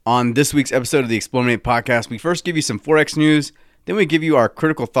On this week's episode of the Explominate podcast, we first give you some 4X news, then we give you our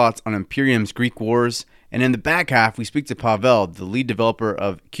critical thoughts on Imperiums Greek Wars, and in the back half, we speak to Pavel, the lead developer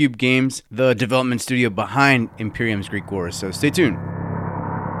of Cube Games, the development studio behind Imperiums Greek Wars. So stay tuned.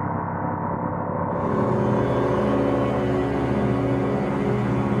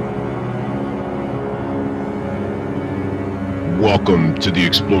 Welcome to the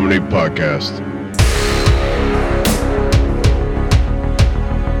Explominate podcast.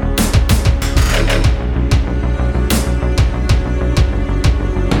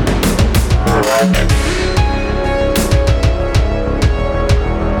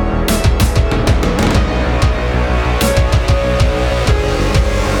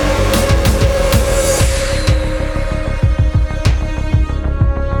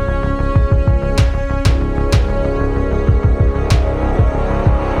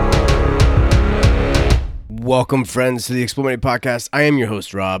 Welcome, friends, to the Explominate podcast. I am your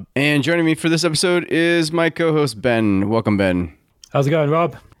host, Rob, and joining me for this episode is my co-host, Ben. Welcome, Ben. How's it going,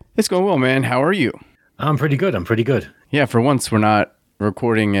 Rob? It's going well, man. How are you? I'm pretty good. Yeah, for once, we're not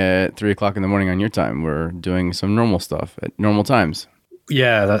recording at 3 o'clock in the morning on your time. We're doing some normal stuff at normal times.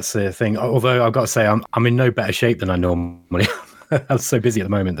 Yeah, that's the thing. Although I've got to say, I'm in no better shape than I normally am. I'm so busy at the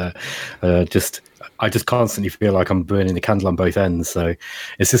moment that I just constantly feel like I'm burning the candle on both ends. So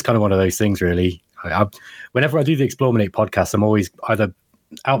it's just kind of one of those things, really. Whenever I do the Explominate podcast, I'm always either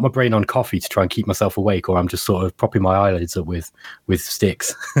out my brain on coffee to try and keep myself awake, or I'm just sort of propping my eyelids up with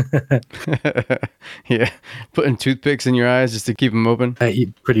sticks. Yeah, putting toothpicks in your eyes just to keep them open.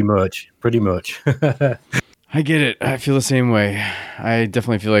 Pretty much. I get it. I feel the same way. I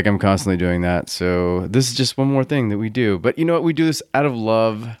definitely feel like I'm constantly doing that. So this is just one more thing that we do. But you know what? We do this out of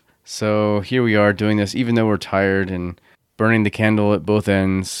love. So here we are doing this, even though we're tired and burning the candle at both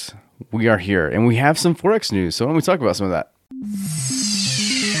ends. We are here, and we have some 4X news. So why don't we talk about some of that?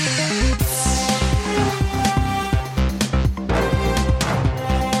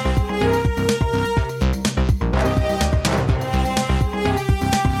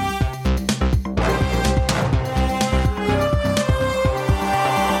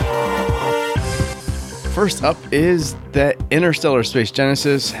 First up is that Interstellar Space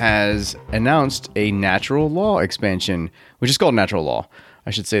Genesis has announced a natural law expansion, which is called Natural Law. I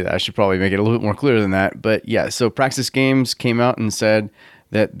should say that. I should probably make it a little bit more clear than that. But yeah, so Praxis Games came out and said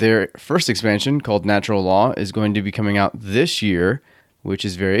that their first expansion, called Natural Law, is going to be coming out this year, which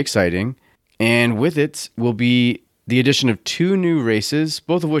is very exciting. And with it will be the addition of 2 new races,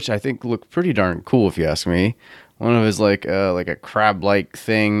 both of which I think look pretty darn cool, if you ask me. One of them is like a crab-like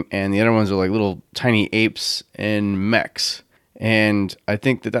thing, and the other ones are like little tiny apes and mechs. And I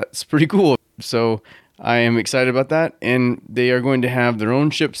think that that's pretty cool. So I am excited about that, and they are going to have their own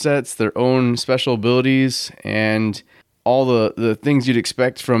ship sets, their own special abilities, and all the things you'd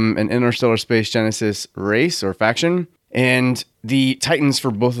expect from an Interstellar Space Genesis race or faction. And the Titans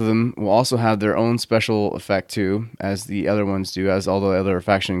for both of them will also have their own special effect too, as the other ones do, as all the other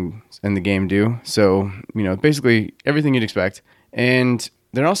factions in the game do. So, you know, basically everything you'd expect. And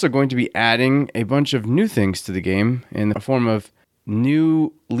they're also going to be adding a bunch of new things to the game in the form of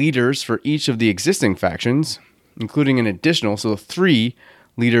new leaders for each of the existing factions, including an additional, so 3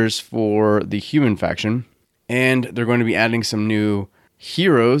 leaders for the human faction. And they're going to be adding some new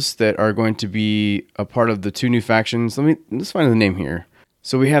heroes that are going to be a part of the 2 new factions. Let's find the name here.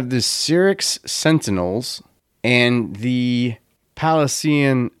 So we have the Syrinx Sentinels and the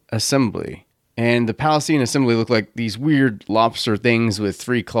Palacean Assembly. And the Palacean Assembly look like these weird lobster things with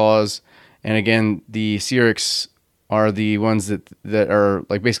 3 claws. And again, the Syrinx are the ones that are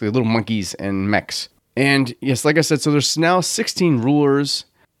like basically little monkeys and mechs. And yes, like I said, so there's now 16 rulers.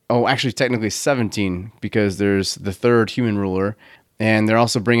 Oh, actually technically 17, because there's the 3rd human ruler. And they're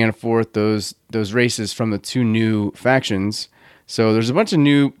also bringing forth those races from the 2 new factions. So there's a bunch of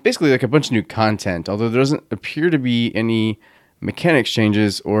new content, although there doesn't appear to be any mechanics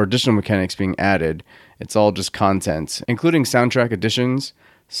changes or additional mechanics being added. It's all just content, including soundtrack additions.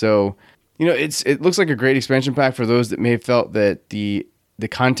 So, you know, it looks like a great expansion pack for those that may have felt that the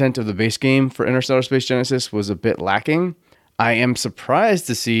content of the base game for Interstellar Space Genesis was a bit lacking. I am surprised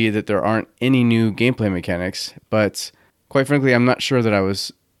to see that there aren't any new gameplay mechanics, but quite frankly, I'm not sure that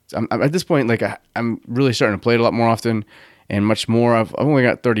I'm at this point, like I'm really starting to play it a lot more often and much more. I've only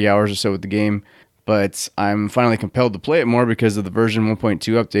got 30 hours or so with the game, but I'm finally compelled to play it more because of the version 1.2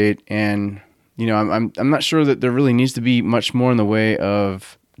 update. And, you know, I'm not sure that there really needs to be much more in the way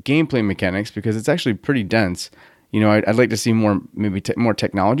of gameplay mechanics because it's actually pretty dense. You know, I'd like to see more, maybe more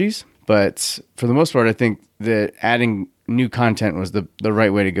technologies, but for the most part, I think that adding new content was the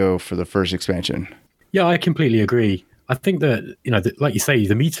right way to go for the first expansion. Yeah, I completely agree. I think that, like you say,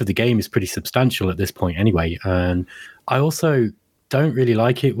 the meat of the game is pretty substantial at this point anyway. And I also don't really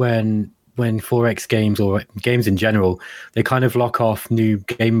like it when 4X games or games in general, they kind of lock off new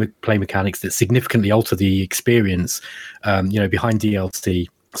gameplay mechanics that significantly alter the experience, behind DLC.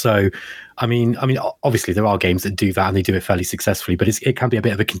 So, I mean, obviously there are games that do that and they do it fairly successfully, but it can be a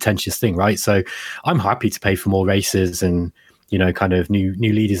bit of a contentious thing, right? So I'm happy to pay for more races and, kind of new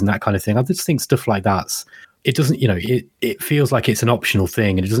leaders and that kind of thing. I just think stuff like it doesn't, it feels like it's an optional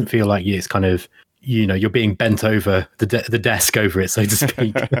thing, and it doesn't feel like it's kind of, you're being bent over the desk over it, so to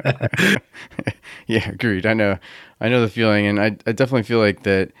speak. Yeah, agreed. I know the feeling, and I definitely feel like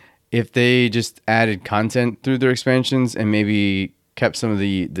that if they just added content through their expansions and maybe kept some of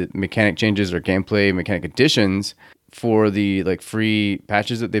the mechanic changes or gameplay mechanic additions for the like free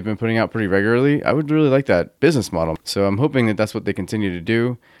patches that they've been putting out pretty regularly, I would really like that business model. So I'm hoping that that's what they continue to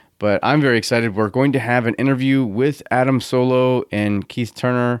do. But I'm very excited. We're going to have an interview with Adam Solo and Keith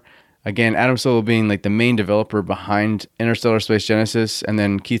Turner. Again, Adam Solo being like the main developer behind Interstellar Space Genesis, and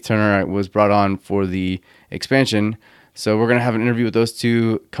then Keith Turner was brought on for the expansion. So we're going to have an interview with those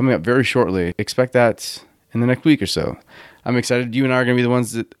two coming up very shortly. Expect that in the next week or so. I'm excited. You and I are going to be the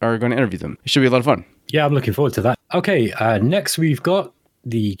ones that are going to interview them. It should be a lot of fun. Yeah, I'm looking forward to that. Okay, next we've got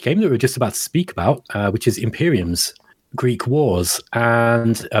the game that we're just about to speak about, which is Imperiums, Greek Wars,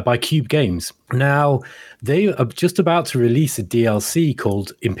 and by Cube Games. Now, they are just about to release a DLC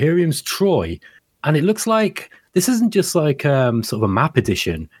called Imperiums Troy, and it looks like this isn't just like sort of a map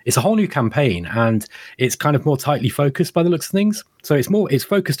edition. It's a whole new campaign, and it's kind of more tightly focused by the looks of things. So it's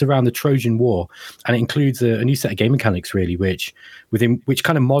focused around the Trojan War, and it includes a new set of game mechanics, really, which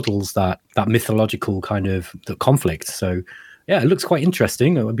kind of models that mythological kind of the conflict. So yeah, it looks quite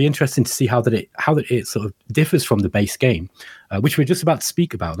interesting. It would be interesting to see how it sort of differs from the base game, which we're just about to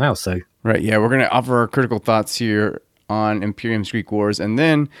speak about now. So right, yeah, we're going to offer our critical thoughts here on Imperium's Greek Wars, and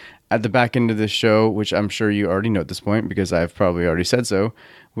then at the back end of this show, which I'm sure you already know at this point because I've probably already said so,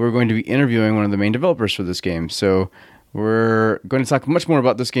 we're going to be interviewing one of the main developers for this game. So we're going to talk much more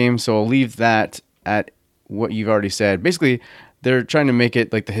about this game, so I'll leave that at what you've already said. Basically, they're trying to make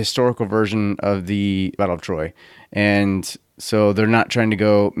it like the historical version of the Battle of Troy, and so they're not trying to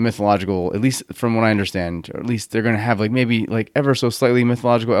go mythological, at least from what I understand, or at least they're going to have like maybe like ever so slightly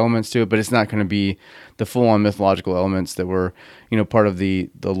mythological elements to it, but it's not going to be the full-on mythological elements that were, part of the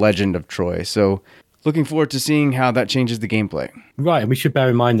legend of Troy. So looking forward to seeing how that changes the gameplay. Right, and we should bear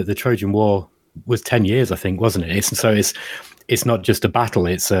in mind that the Trojan War was 10 years, I think, wasn't it? It's not just a battle,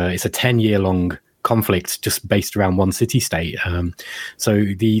 it's a 10-year long conflict just based around one city-state. So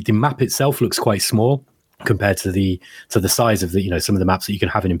the map itself looks quite small compared to the size of the some of the maps that you can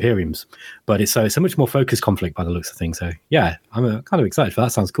have in Imperiums, but it's a much more focused conflict by the looks of things. So yeah, I'm kind of excited for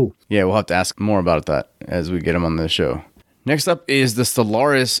that. Sounds cool. Yeah, we'll have to ask more about that as we get him on the show. Next up is the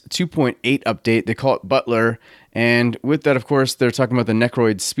Stellaris 2.8 update. They call it Butler, and with that, of course, they're talking about the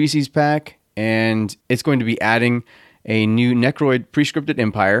Necroid species pack, and it's going to be adding a new Necroid prescripted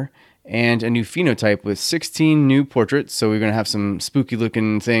empire and a new phenotype with 16 new portraits. So we're going to have some spooky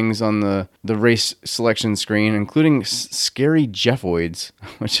looking things on the race selection screen, including scary Jeffoids,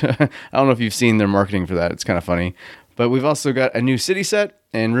 which I don't know if you've seen their marketing for that. It's kind of funny. But we've also got a new city set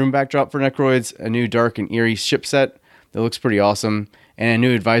and room backdrop for Necroids, a new dark and eerie ship set that looks pretty awesome, and a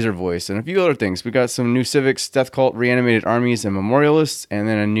new advisor voice, and a few other things. We got some new civics, death cult, reanimated armies, and memorialists, and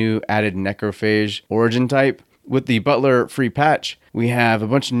then a new added necrophage origin type. With the Butler free patch, we have a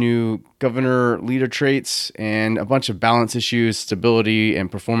bunch of new governor leader traits and a bunch of balance issues, stability,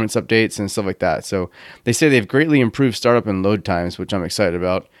 and performance updates and stuff like that. So they say they've greatly improved startup and load times, which I'm excited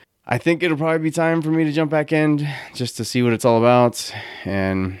about. I think it'll probably be time for me to jump back in just to see what it's all about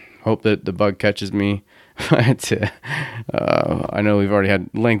and hope that the bug catches me. But I know we've already had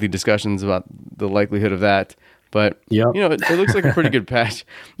lengthy discussions about the likelihood of that. But, yep. It looks like a pretty good patch.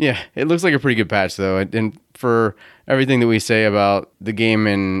 Yeah, it looks like a pretty good patch, though. And for everything that we say about the game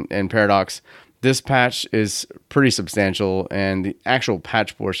and Paradox, this patch is pretty substantial. And the actual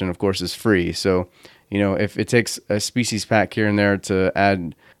patch portion, of course, is free. So, if it takes a species pack here and there to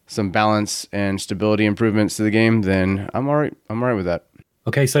add some balance and stability improvements to the game, then I'm all right. I'm all right with that.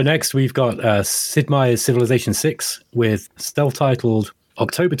 Okay, so next we've got Sid Meier's Civilization 6 with self-titled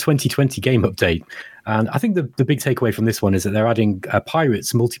October 2020 game update. And I think the big takeaway from this one is that they're adding a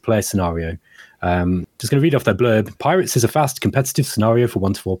Pirates multiplayer scenario. Just going to read off their blurb. Pirates is a fast, competitive scenario for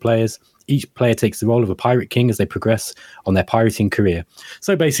 1 to 4 players. Each player takes the role of a pirate king as they progress on their pirating career.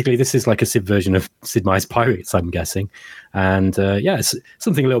 So basically, this is like a Civ version of Sid Meier's Pirates, I'm guessing. And it's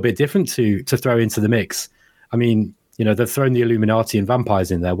something a little bit different to throw into the mix. I mean, they've thrown the Illuminati and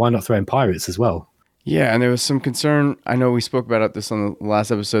vampires in there. Why not throw in pirates as well? Yeah, and there was some concern. I know we spoke about this on the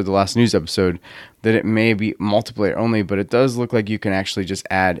last episode, the last news episode, that it may be multiplayer only, but it does look like you can actually just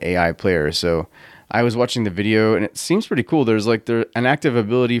add AI players. So I was watching the video, and it seems pretty cool. There's like an active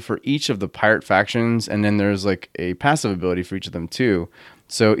ability for each of the pirate factions, and then there's like a passive ability for each of them too.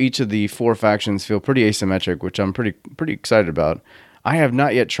 So each of the four factions feel pretty asymmetric, which I'm pretty excited about. I have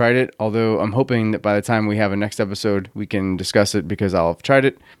not yet tried it, although I'm hoping that by the time we have a next episode, we can discuss it because I'll have tried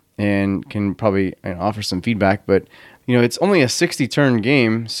it and can probably offer some feedback. But it's only a 60 turn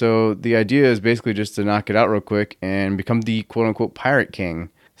game, so the idea is basically just to knock it out real quick and become the quote unquote pirate king.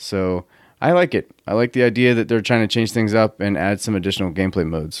 So I like it. I like the idea that they're trying to change things up and add some additional gameplay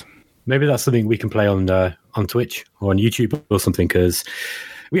modes. Maybe that's something we can play on Twitch or on YouTube or something, because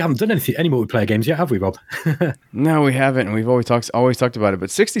we haven't done any multiplayer games yet, have we, Rob? No, we haven't, and we've always talked about it. But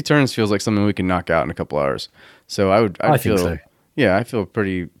 60 turns feels like something we can knock out in a couple hours. So I feel think so. Yeah, I feel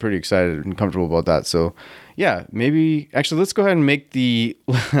pretty excited and comfortable about that. So, yeah, maybe actually let's go ahead and make the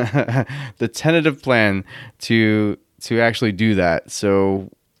the tentative plan to actually do that. So,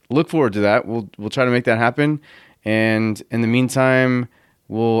 look forward to that. We'll try to make that happen. And in the meantime,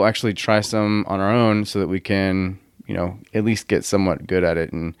 we'll actually try some on our own so that we can, at least get somewhat good at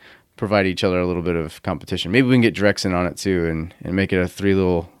it and provide each other a little bit of competition. Maybe we can get Drex in on it too and make it a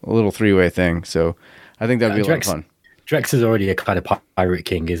little three-way thing. So, I think that'd be a lot of fun. Drex is already a kind of pirate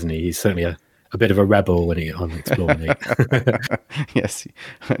king, isn't he? He's certainly a bit of a rebel when on exploring it. Yes,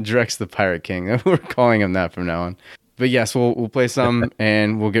 Drex the Pirate King. We're calling him that from now on. But yes, we'll play some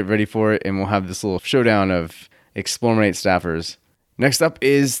and we'll get ready for it, and we'll have this little showdown of Explominate staffers. Next up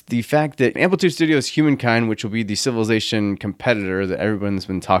is the fact that Amplitude Studios' Humankind, which will be the Civilization competitor that everyone's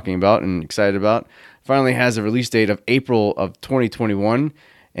been talking about and excited about, finally has a release date of April of 2021.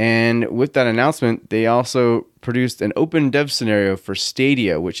 And with that announcement, they also produced an open dev scenario for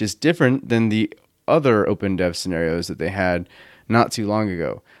Stadia, which is different than the other open dev scenarios that they had not too long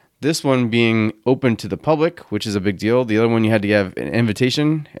ago. This one being open to the public, which is a big deal. The other one, you had to have an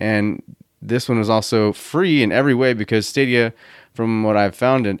invitation, and this one was also free in every way because Stadia, from what I've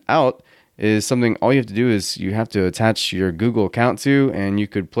found out, is something all you have to do is you have to attach your Google account to, and you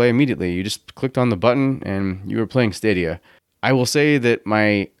could play immediately. You just clicked on the button, and you were playing Stadia. I will say that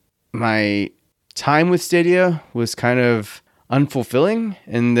my time with Stadia was kind of unfulfilling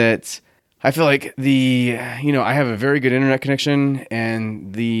in that I feel like I have a very good internet connection,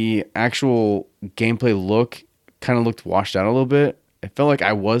 and the actual gameplay look kind of looked washed out a little bit. It felt like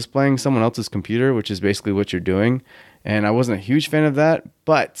I was playing someone else's computer, which is basically what you're doing. And I wasn't a huge fan of that.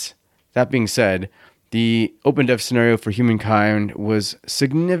 But that being said, the open dev scenario for Humankind was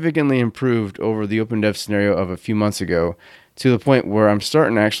significantly improved over the open dev scenario of a few months ago, to the point where I'm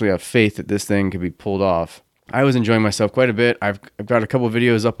starting to actually have faith that this thing could be pulled off. I was enjoying myself quite a bit. I've got a couple of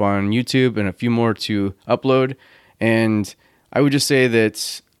videos up on YouTube and a few more to upload. And I would just say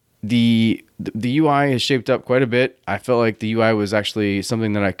that the UI has shaped up quite a bit. I felt like the UI was actually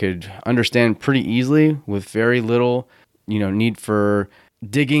something that I could understand pretty easily with very little, need for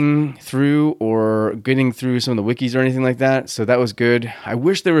digging through or getting through some of the wikis or anything like that. So that was good. I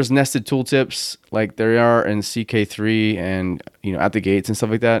wish there was nested tooltips like there are in CK3 and, at the gates and stuff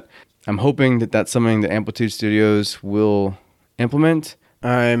like that. I'm hoping that that's something that Amplitude Studios will implement.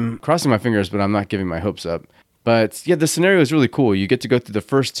 I'm crossing my fingers, but I'm not giving my hopes up. But yeah, the scenario is really cool. You get to go through the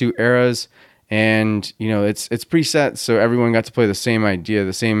first two eras, and it's preset, so everyone got to play the same idea,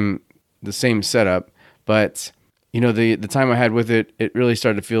 the same setup. But the time I had with it, it really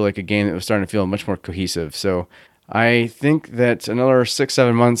started to feel like a game that was starting to feel much more cohesive. So I think that another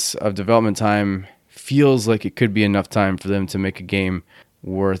 6-7 months of development time feels like it could be enough time for them to make a game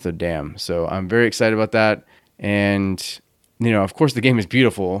worth a damn. So I'm very excited about that. And, of course the game is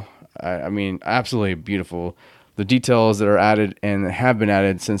beautiful. I mean, absolutely beautiful. The details that are added and have been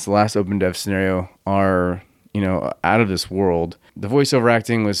added since the last open dev scenario are, out of this world. The voiceover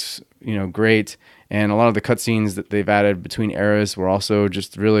acting was, great. And a lot of the cutscenes that they've added between eras were also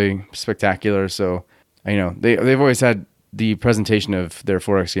just really spectacular. So, they've always had the presentation of their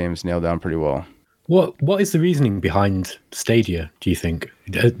 4X games nailed down pretty well. What is the reasoning behind Stadia, do you think?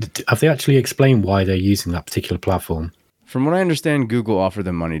 Have they actually explained why they're using that particular platform? From what I understand, Google offered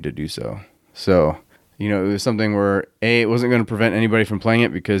them money to do so. So, it was something where, it wasn't going to prevent anybody from playing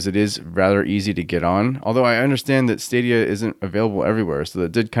it because it is rather easy to get on. Although I understand that Stadia isn't available everywhere, so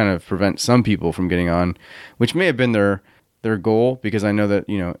that did kind of prevent some people from getting on, which may have been their goal, because I know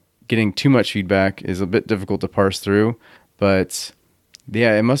that, getting too much feedback is a bit difficult to parse through. But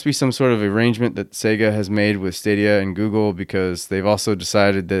yeah, it must be some sort of arrangement that Sega has made with Stadia and Google, because they've also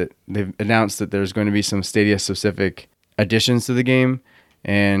decided that they've announced that there's going to be some Stadia specific additions to the game.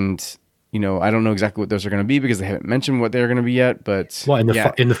 And I don't know exactly what those are going to be because they haven't mentioned what they're going to be yet. But What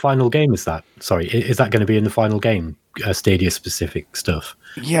in the final game is that? Sorry, is that going to be in the final game? Stadia specific stuff.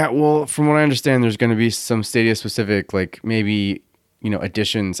 Yeah, well, from what I understand, there's going to be some Stadia specific, like maybe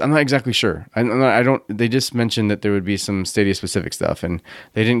additions. I'm not exactly sure. I don't. They just mentioned that there would be some Stadia specific stuff, and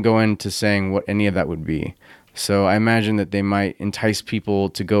they didn't go into saying what any of that would be. So I imagine that they might entice people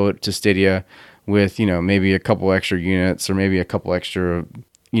to go to Stadia with maybe a couple extra units or maybe a couple extra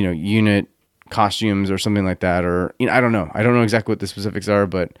unit costumes or something like that, or I don't know. I don't know exactly what the specifics are,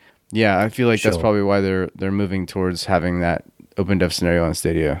 but yeah, I feel like that's probably why they're moving towards having that open dev scenario on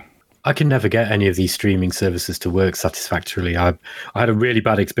Stadia. I can never get any of these streaming services to work satisfactorily. I had a really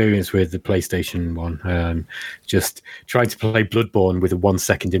bad experience with the PlayStation one. Just trying to play Bloodborne with a 1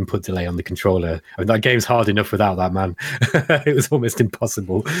 second input delay on the controller. I mean, that game's hard enough without that, man. It was almost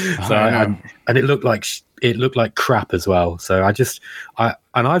impossible. And it looked like crap as well. So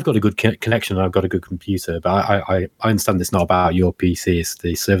I've got a good connection and I've got a good computer, but I understand it's not about your PC, it's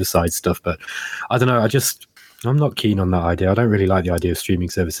the server side stuff. But I don't know. I'm not keen on that idea. I don't really like the idea of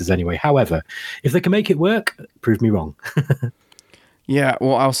streaming services anyway. However, if they can make it work, prove me wrong. Yeah,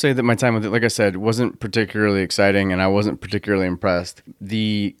 well, I'll say that my time with it, like I said, wasn't particularly exciting, and I wasn't particularly impressed.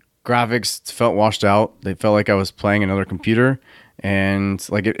 The graphics felt washed out. They felt like I was playing another computer, and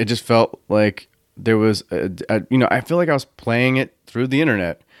like it just felt like there was, I feel like I was playing it through the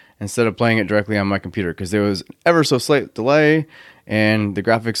internet instead of playing it directly on my computer because there was ever so slight delay, and the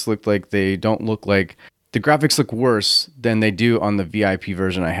graphics looked like the graphics look worse than they do on the VIP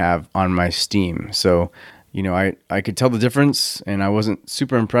version I have on my Steam. So, I could tell the difference, and I wasn't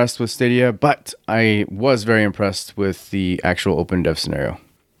super impressed with Stadia, but I was very impressed with the actual open dev scenario.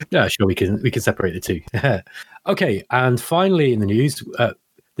 Yeah, sure, we can separate the two. Okay, and finally in the news,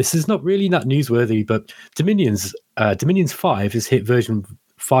 this is not really that newsworthy, but Dominions 5 has hit version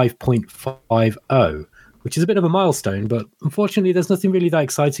 5.50. Which is a bit of a milestone, but unfortunately there's nothing really that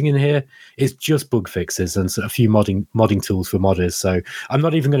exciting in here. It's just bug fixes and a few modding tools for modders. So I'm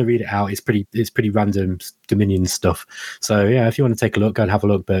not even going to read it out. It's pretty random Dominion stuff. So yeah, if you want to take a look, go and have a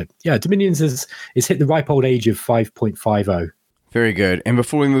look. But yeah, Dominions is hit the ripe old age of 5.50. Very good. And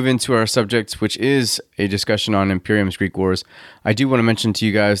before we move into our subject, which is a discussion on Imperiums Greek Wars, I do want to mention to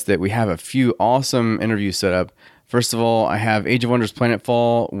you guys that we have a few awesome interviews set up. First of all, I have Age of Wonders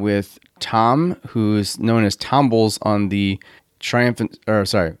Planetfall with Tom, who's known as Tombles on the Triumph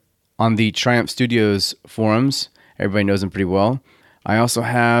Studios forums. Everybody knows him pretty well. I also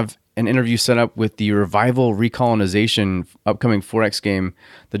have an interview set up with the Revival Recolonization upcoming 4X game,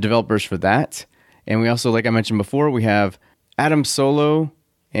 the developers for that. And we also, like I mentioned before, we have Adam Solo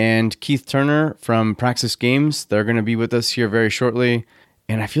and Keith Turner from Praxis Games. They're going to be with us here very shortly.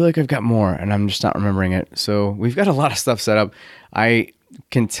 And I feel like I've got more, and I'm just not remembering it. So we've got a lot of stuff set up. I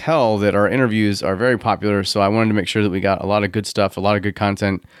can tell that our interviews are very popular, so I wanted to make sure that we got a lot of good stuff, a lot of good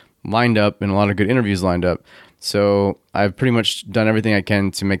content lined up, and a lot of good interviews lined up. So I've pretty much done everything I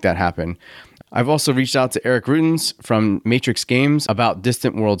can to make that happen. I've also reached out to Eric Rutens from Matrix Games about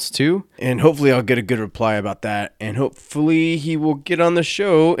Distant Worlds 2, and hopefully I'll get a good reply about that, and hopefully he will get on the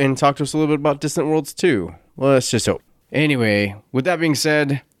show and talk to us a little bit about Distant Worlds 2. Let's just hope. Anyway, with that being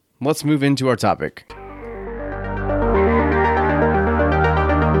said, let's move into our topic.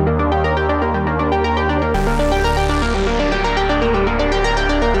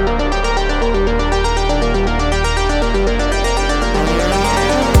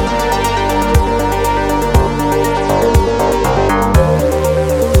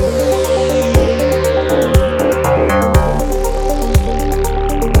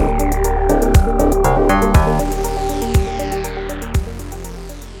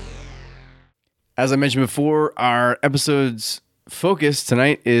 As I mentioned before, our episode's focus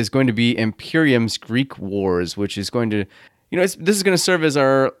tonight is going to be Imperiums Greek Wars, which is going to, this is going to serve as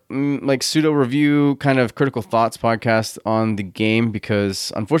our pseudo review kind of critical thoughts podcast on the game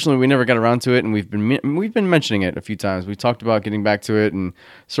because unfortunately we never got around to it, and we've been mentioning it a few times. We talked about getting back to it and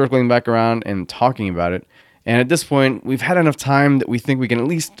circling back around and talking about it. And at this point, we've had enough time that we think we can at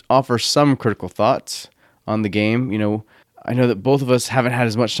least offer some critical thoughts on the game. I know that both of us haven't had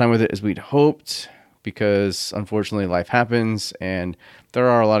as much time with it as we'd hoped because unfortunately life happens and there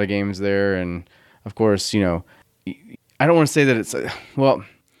are a lot of games there. And of course, I don't want to say that it's,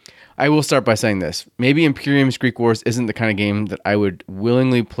 I will start by saying this. Maybe Imperiums Greek Wars isn't the kind of game that I would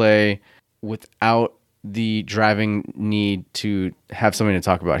willingly play without the driving need to have something to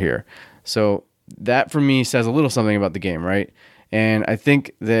talk about here. So that for me says a little something about the game, right? And I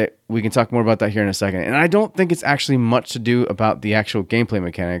think that we can talk more about that here in a second. And I don't think it's actually much to do about the actual gameplay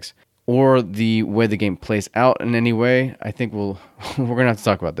mechanics or the way the game plays out in any way, I think we're gonna have to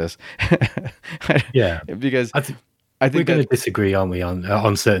talk about this. Yeah, Because I think I we're think going that to disagree, aren't we,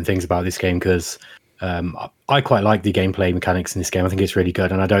 on certain things about this game? Because I quite like the gameplay mechanics in this game. I think it's really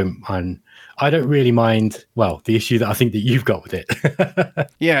good, and I don't really mind. Well, the issue that I think that you've got with it.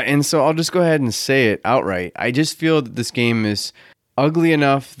 yeah, and so I'll just go ahead and say it outright. I just feel that this game is ugly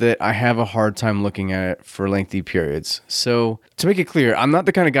enough that I have a hard time looking at it for lengthy periods. So to make it clear, I'm not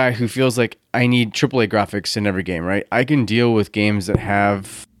the kind of guy who feels like I need AAA graphics in every game, right? I can deal with games that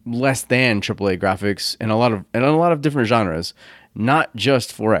have less than AAA graphics in a lot of different genres, not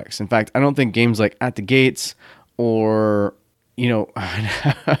just 4X. In fact, I don't think games like At the Gates or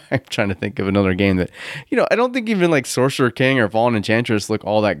I'm trying to think of another game that, I don't think even like Sorcerer King or Fallen Enchantress look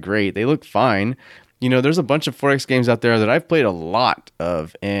all that great. They look fine. There's a bunch of 4X games out there that I've played a lot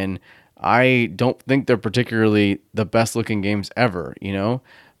of, and I don't think they're particularly the best looking games ever,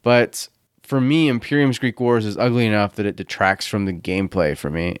 But for me, Imperium's Greek Wars is ugly enough that it detracts from the gameplay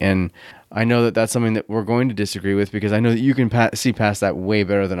for me. And I know that that's something that we're going to disagree with, because I know that you can see past that way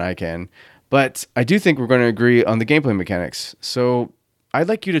better than I can. But I do think we're going to agree on the gameplay mechanics. So I'd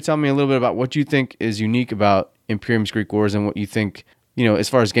like you to tell me a little bit about what you think is unique about Imperium's Greek Wars, and what you think, as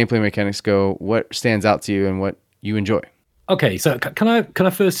far as gameplay mechanics go, what stands out to you and what you enjoy. Okay, so can I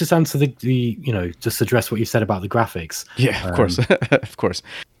first just answer the just address what you said about the graphics? Yeah, of course, of course.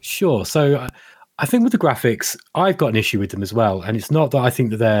 Sure. So I think with the graphics, I've got an issue with them as well, and it's not that I think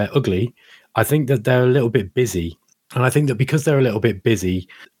that they're ugly. I think that they're a little bit busy, and I think that because they're a little bit busy,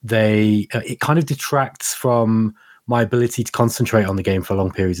 it kind of detracts from my ability to concentrate on the game for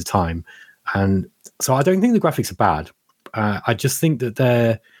long periods of time. And so I don't think the graphics are bad. I just think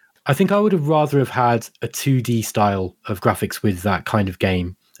that I think I would have rather have had a 2D style of graphics with that kind of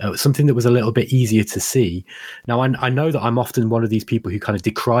game. Something that was a little bit easier to see. Now, I know that I'm often one of these people who kind of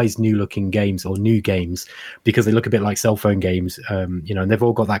decries new-looking games or new games because they look a bit like cell phone games, and they've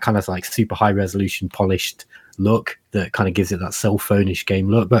all got that kind of like super high-resolution, polished look that kind of gives it that cell phone-ish game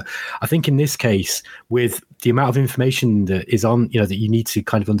look. But I think in this case, with the amount of information that is on, that you need to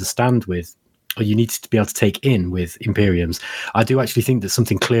kind of understand with, or you need to be able to take in with Imperiums, I do actually think that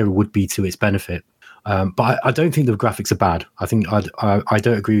something clearer would be to its benefit. But I don't think the graphics are bad. I think I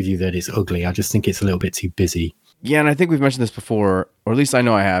don't agree with you that it's ugly. I just think it's a little bit too busy. Yeah, and I think we've mentioned this before, or at least I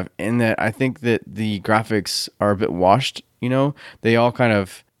know I have, in that I think that the graphics are a bit washed. They all kind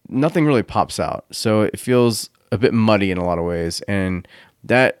of, nothing really pops out. So it feels a bit muddy in a lot of ways. And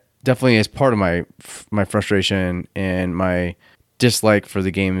that definitely is part of my frustration and my dislike for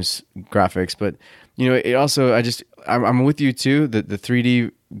the game's graphics. But, it also, I'm with you too, that the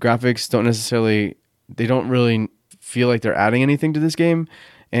 3D graphics they don't really feel like they're adding anything to this game.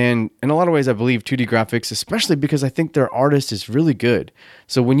 And in a lot of ways, I believe 2D graphics, especially because I think their artist is really good.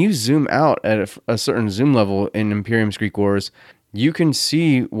 So when you zoom out at a certain zoom level in Imperium's Greek Wars, you can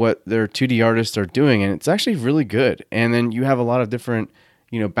see what their 2D artists are doing, and it's actually really good. And then you have a lot of different,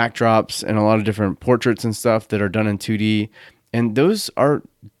 backdrops and a lot of different portraits and stuff that are done in 2D. And those are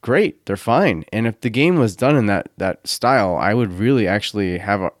great. They're fine. And if the game was done in that style, I would really actually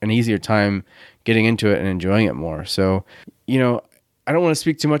have an easier time getting into it and enjoying it more. So, I don't want to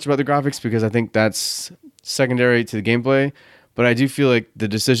speak too much about the graphics because I think that's secondary to the gameplay. But I do feel like the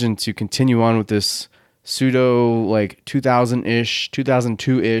decision to continue on with this pseudo like 2000-ish,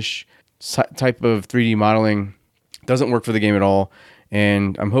 2002-ish type of 3D modeling doesn't work for the game at all.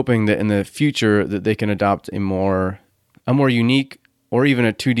 And I'm hoping that in the future that they can adopt a more unique or even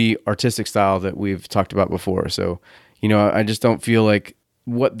a 2D artistic style that we've talked about before. So, I just don't feel like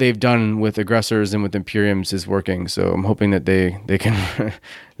what they've done with Aggressors and with Imperiums is working. So I'm hoping that they can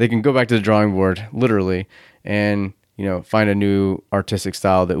they can go back to the drawing board literally and find a new artistic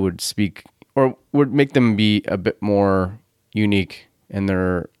style that would speak or would make them be a bit more unique in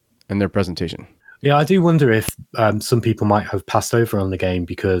their presentation. Yeah, I do wonder if some people might have passed over on the game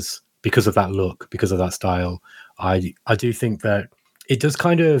because of that look, because of that style. I do think that it does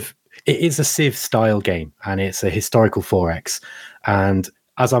it is a Civ style game, and it's a historical 4X. And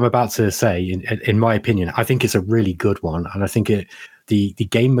as I'm about to say, in my opinion, I think it's a really good one. And I think the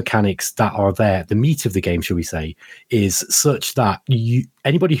game mechanics that are there, the meat of the game, shall we say, is such that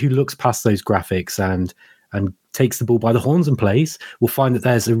anybody who looks past those graphics and takes the bull by the horns and plays will find that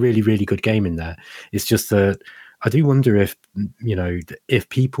there's a really, really good game in there. It's just that I do wonder if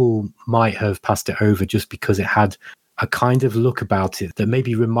people might have passed it over just because it had a kind of look about it that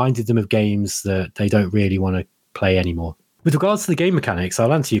maybe reminded them of games that they don't really want to play anymore. With regards to the game mechanics,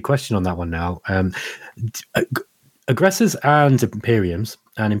 I'll answer your question on that one now. Aggressors and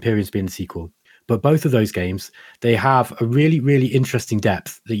Imperiums being the sequel, But both of those games, they have a really, really interesting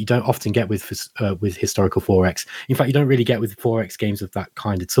depth that you don't often get with historical 4X. In fact, you don't really get with 4X games of that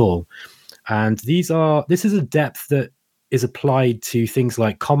kind at all. And this is a depth that is applied to things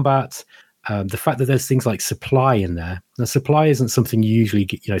like combat. The fact that there's things like supply in there. Now, supply isn't something you usually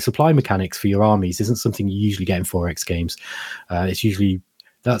get, supply mechanics for your armies isn't something you usually get in 4X games. That's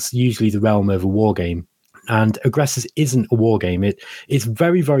usually the realm of a war game. And Aggressors isn't a war game. It's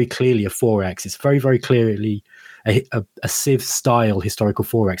very, very clearly a 4X. It's very, very clearly a Civ style historical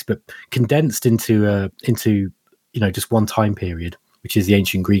 4X, but condensed into just one time period, which is the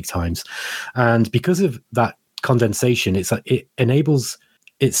ancient Greek times. And because of that condensation, it enables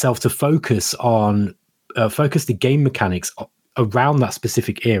itself to focus the game mechanics around that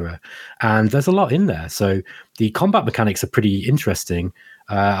specific era, and there's a lot in there. So the combat mechanics are pretty interesting.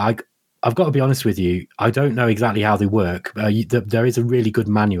 I've got to be honest with you, I don't know exactly how they work. There is a really good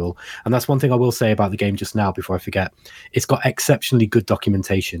manual, and that's one thing I will say about the game just now before I forget. It's got exceptionally good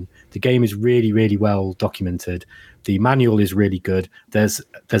documentation. The game is really, really well documented. The manual is really good. There's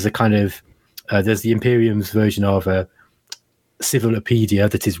a kind of there's the Imperiums version of a Civilopedia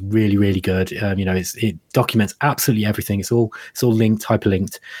that is really, really good. It documents absolutely everything. It's all linked,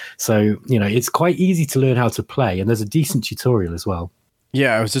 hyperlinked. So it's quite easy to learn how to play, and there's a decent tutorial as well.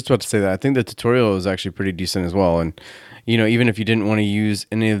 Yeah, I was just about to say that. I think the tutorial is actually pretty decent as well. And, even if you didn't want to use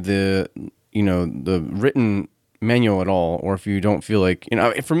any of the written manual at all, or if you don't feel like,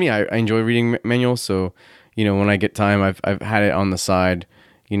 for me, I enjoy reading manuals. So, when I get time, I've had it on the side,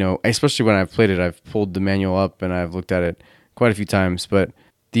 especially when I've played it, I've pulled the manual up and I've looked at it quite a few times. But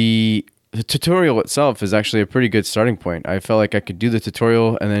the tutorial itself is actually a pretty good starting point. I felt like I could do the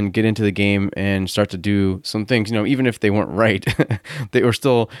tutorial and then get into the game and start to do some things, even if they weren't right, they were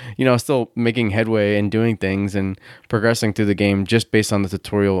still making headway and doing things and progressing through the game just based on the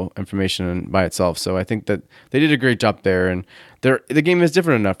tutorial information by itself. So I think that they did a great job there. And the game is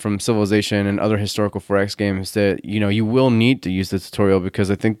different enough from Civilization and other historical 4X games that, you will need to use the tutorial,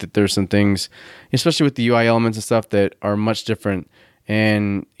 because I think that there's some things, especially with the UI elements and stuff, that are much different.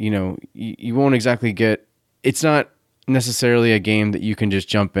 And, you won't exactly it's not necessarily a game that you can just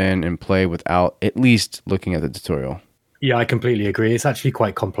jump in and play without at least looking at the tutorial. Yeah, I completely agree. It's actually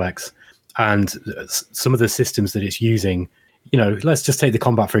quite complex. And some of the systems that it's using, let's just take the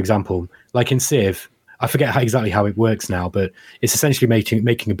combat, for example. Like in Civ, I forget exactly how it works now, but it's essentially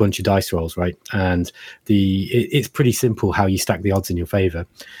making a bunch of dice rolls, right? And it's pretty simple how you stack the odds in your favor.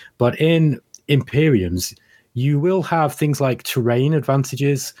 But in Imperiums, you will have things like terrain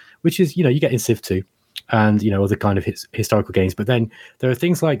advantages, which is, you get in Civ 2 and, other kind of historical games. But then there are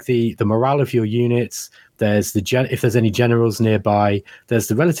things like the morale of your units. There's if there's any generals nearby, there's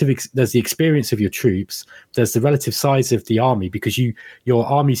the experience of your troops. There's the relative size of the army, because your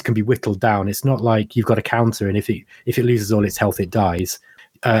armies can be whittled down. It's not like you've got a counter, and if it loses all its health, it dies.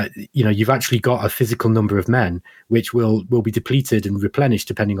 You've actually got a physical number of men which will be depleted and replenished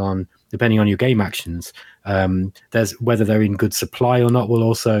depending on your game actions. There's whether they're in good supply or not will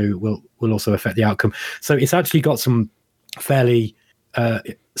also affect the outcome. So it's actually got some fairly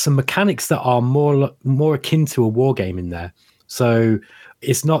some mechanics that are more akin to a war game in there. So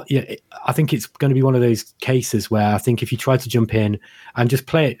it's not. I think it's going to be one of those cases where I think if you try to jump in and just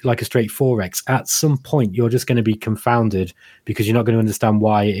play it like a straight 4X, at some point you're just going to be confounded, because you're not going to understand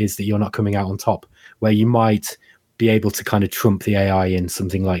why it is that you're not coming out on top, where you might be able to kind of trump the AI in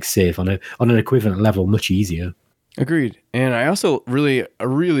something like Civ on an equivalent level much easier. Agreed. And I also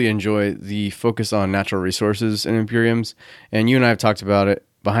really enjoy the focus on natural resources in Imperiums. And you and I have talked about it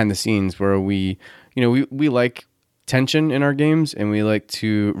behind the scenes, where we like tension in our games, and we like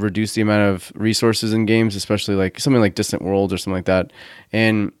to reduce the amount of resources in games, especially like something like Distant Worlds or something like that.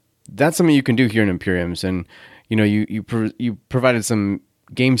 And that's something you can do here in Imperiums. And you provided some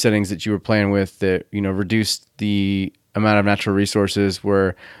game settings that you were playing with that reduced the amount of natural resources,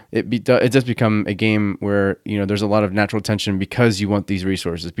 where it does become a game where there's a lot of natural tension, because you want these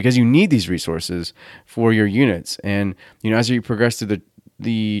resources, because you need these resources for your units. And as you progress through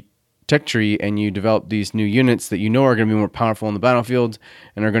the tech tree and you develop these new units that are going to be more powerful in the battlefield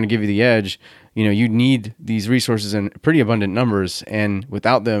and are going to give you the edge, you need these resources in pretty abundant numbers, and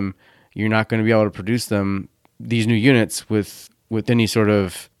without them you're not going to be able to produce these new units with any sort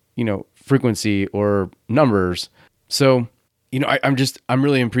of frequency or numbers. So I'm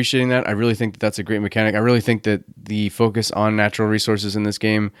really appreciating that. I really think that that's a great mechanic. I really think that the focus on natural resources in this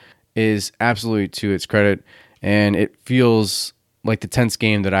game is absolutely to its credit, and it feels like the tense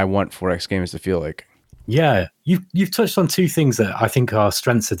game that I want 4X games to feel like. Yeah, you've touched on two things that I think are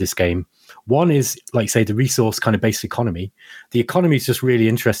strengths of this game. One is, like, say, the resource kind of based economy. The economy is just really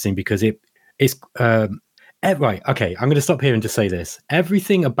interesting because it it's right. Okay, I'm going to stop here and just say this: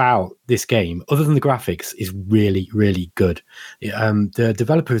 everything about this game, other than the graphics, is really, really good. The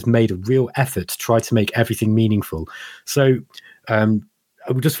developer has made a real effort to try to make everything meaningful. So,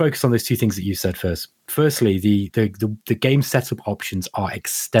 I will just focus on those two things that you said first. Firstly, the game setup options are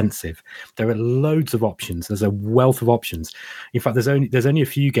extensive. There are loads of options. There's a wealth of options. In fact, there's only a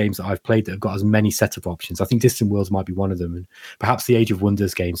few games that I've played that have got as many setup options. I think Distant Worlds might be one of them, and perhaps the Age of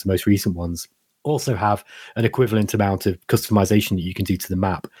Wonders games, the most recent ones, also have an equivalent amount of customization that you can do to the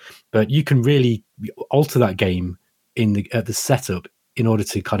map. But you can really alter that game in the setup in order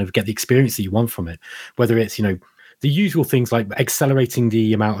to kind of get the experience that you want from it. Whether it's, the usual things like accelerating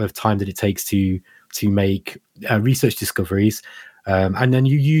the amount of time that it takes to make research discoveries, and then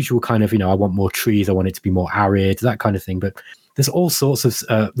your usual kind of, I want more trees, I want it to be more arid, that kind of thing. But there's all sorts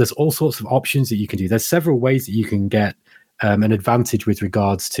of options that you can do. There's several ways that you can get an advantage with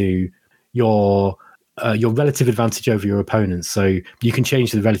regards to your relative advantage over your opponents. So you can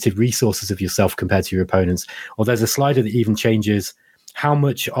change the relative resources of yourself compared to your opponents. Or there's a slider that even changes how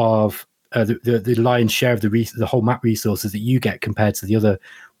much of the lion's share of the whole map resources that you get compared to the other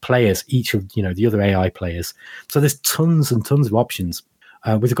players, each of the other AI players. So there's tons and tons of options.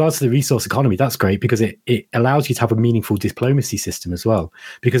 With regards to the resource economy, that's great because it allows you to have a meaningful diplomacy system as well.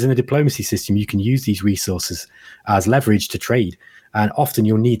 Because in the diplomacy system, you can use these resources as leverage to trade. And often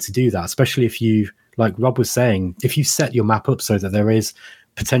you'll need to do that, especially if you, like Rob was saying, if you set your map up so that there is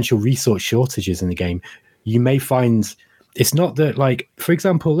potential resource shortages in the game, you may find it's not that, like, for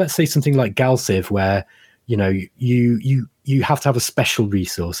example, let's say something like Galciv, where, you have to have a special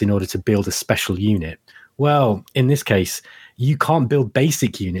resource in order to build a special unit. Well, in this case, you can't build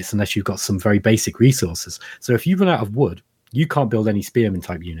basic units unless you've got some very basic resources. So if you run out of wood, you can't build any spearman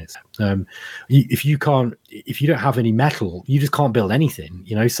type units. If you don't have any metal, you just can't build anything.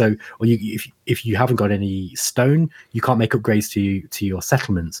 So, or if you haven't got any stone, you can't make upgrades to your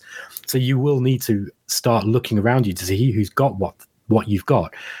settlements. So you will need to start looking around you to see who's got what you've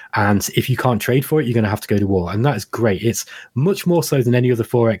got. And if you can't trade for it, you're going to have to go to war. And that is great. It's much more so than any other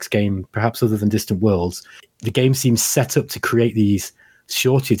 4X game, perhaps other than Distant Worlds. The game seems set up to create these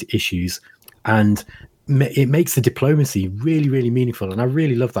shortage issues, and it makes the diplomacy really, really meaningful. And I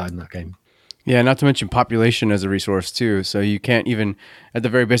really love that in that game. Yeah, not to mention population as a resource too. So you can't even, at the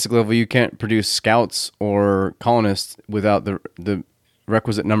very basic level, you can't produce scouts or colonists without the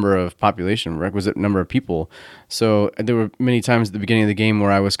requisite number of population, requisite number of people. So there were many times at the beginning of the game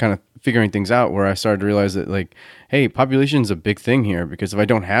where I was kind of figuring things out, where I started to realize that, like, hey, population is a big thing here, because if I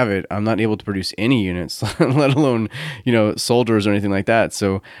don't have it, I'm not able to produce any units, let alone, soldiers or anything like that.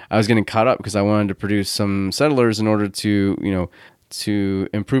 So I was getting caught up because I wanted to produce some settlers in order to, to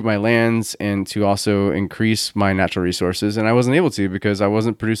improve my lands and to also increase my natural resources. And I wasn't able to because I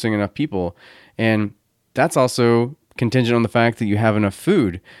wasn't producing enough people. And that's also contingent on the fact that you have enough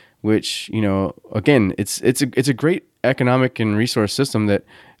food, which, again, it's a great economic and resource system that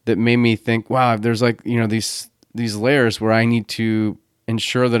made me think, wow, there's these layers where I need to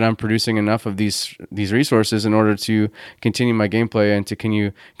ensure that I'm producing enough of these resources in order to continue my gameplay and to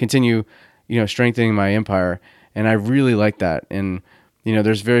continue strengthening my empire. And I really like that. And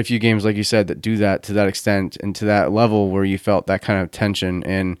there's very few games, like you said, that do that to that extent and to that level where you felt that kind of tension.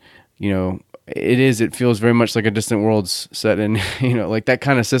 And it feels very much like a Distant Worlds set in, like that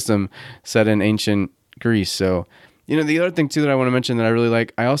kind of system set in ancient Greece. So, the other thing too that I want to mention that I really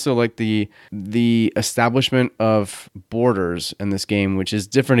like, I also like the establishment of borders in this game, which is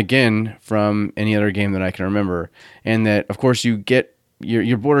different again from any other game that I can remember. And that, of course, you get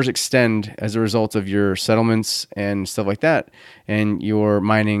your borders extend as a result of your settlements and stuff like that, and your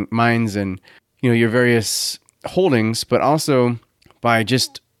mines and, your various holdings, but also by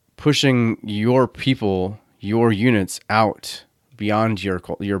just pushing your people, your units out beyond your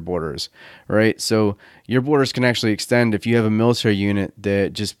borders, right? So your borders can actually extend if you have a military unit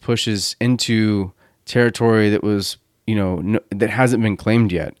that just pushes into territory that was, that hasn't been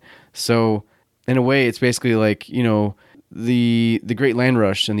claimed yet. So in a way, it's basically like, the Great Land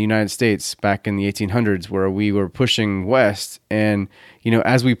Rush in the United States back in the 1800s, where we were pushing west, and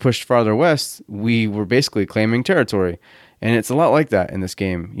as we pushed farther west, we were basically claiming territory. And it's a lot like that in this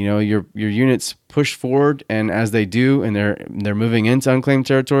game. Your units push forward, and as they do, and they're moving into unclaimed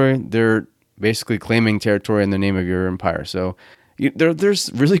territory, they're basically claiming territory in the name of your empire. So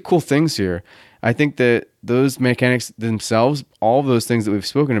there's really cool things here. I think that those mechanics themselves, all of those things that we've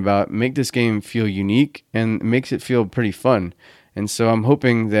spoken about, make this game feel unique and makes it feel pretty fun. And so I'm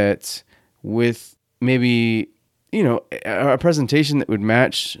hoping that with maybe a presentation that would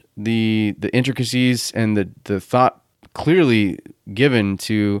match the intricacies and the thought clearly given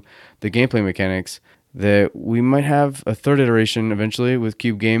to the gameplay mechanics, that we might have a third iteration eventually with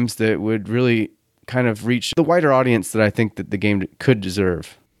Cube games that would really kind of reach the wider audience that I think that the game could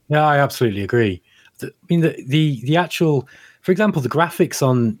deserve. Yeah, I absolutely agree. I mean, the actual, for example, the graphics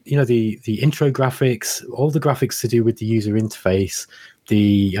on, the intro graphics, all the graphics to do with the user interface,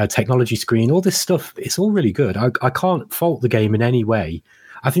 the technology screen, all this stuff, it's all really good. I can't fault the game in any way.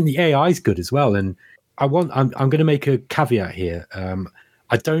 I think the AI is good as well. And I'm going to make a caveat here.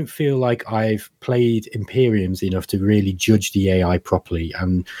 I don't feel like I've played Imperiums enough to really judge the AI properly,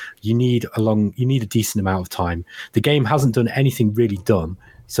 and you need a decent amount of time. The game hasn't done anything really dumb,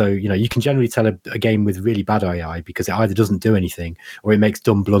 so you can generally tell a game with really bad AI because it either doesn't do anything or it makes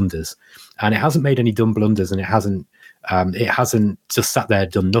dumb blunders, and it hasn't made any dumb blunders, and it hasn't just sat there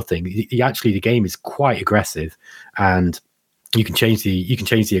done nothing. The game is quite aggressive, and you can change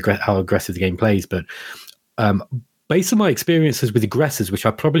how aggressive the game plays, but based on my experiences with aggressors, which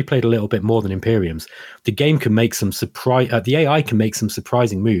I probably played a little bit more than Imperiums, the game can make some the AI can make some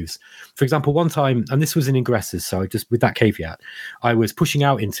surprising moves. For example, one time, and this was in aggressors, so just with that caveat, I was pushing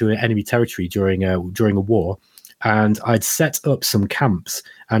out into an enemy territory during a war, and I'd set up some camps.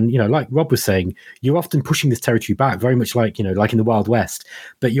 And like Rob was saying, you're often pushing this territory back, very much like like in the Wild West.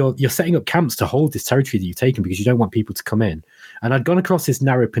 But you're setting up camps to hold this territory that you've taken because you don't want people to come in. And I'd gone across this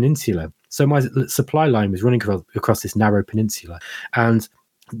narrow peninsula, so my supply line was running across this narrow peninsula, and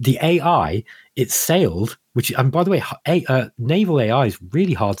the AI, it sailed. And by the way, naval AI is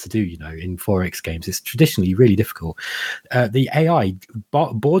really hard to do. In 4X games, it's traditionally really difficult. The AI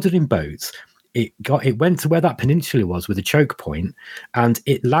boarded in boats. It went to where that peninsula was with a choke point, and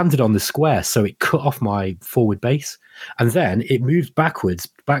it landed on the square, so it cut off my forward base, and then it moved backwards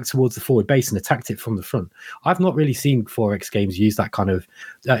back towards the forward base and attacked it from the front. I've not really seen 4X games use that kind of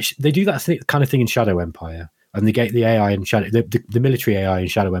they do that kind of thing in Shadow Empire, and the AI in Shadow, the military AI in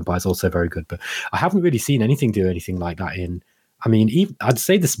Shadow Empire is also very good, but I haven't really seen anything do anything like that in. I mean, I'd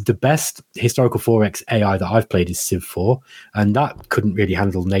say the best historical 4X AI that I've played is Civ 4, and that couldn't really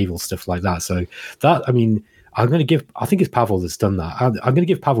handle naval stuff like that. So that, I mean, I think it's Pavel that's done that. I'm going to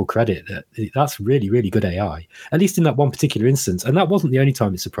give Pavel credit that that's really, really good AI, at least in that one particular instance. And that wasn't the only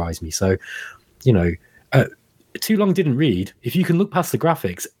time it surprised me. So, Too Long Didn't Read. If you can look past the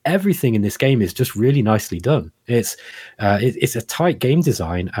graphics, everything in this game is just really nicely done. It's a tight game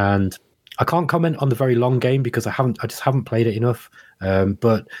design, and I can't comment on the very long game because I just haven't played it enough.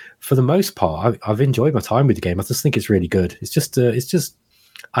 But for the most part, I've enjoyed my time with the game. I just think it's really good. It's just,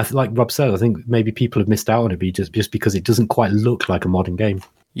 like Rob said, I think maybe people have missed out on it just because it doesn't quite look like a modern game.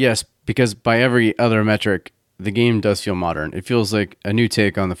 Yes, because by every other metric, the game does feel modern. It feels like a new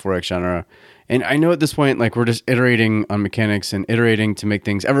take on the 4X genre. And I know at this point, like, we're just iterating on mechanics and iterating to make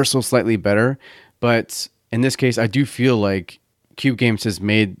things ever so slightly better. But in this case, I do feel like Cube Games has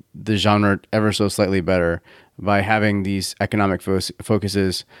made the genre ever so slightly better by having these economic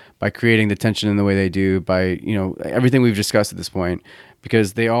focuses, by creating the tension in the way they do, by everything we've discussed at this point,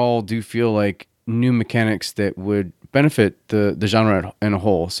 because they all do feel like new mechanics that would benefit the genre in a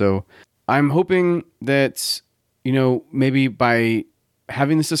whole. So I'm hoping that maybe by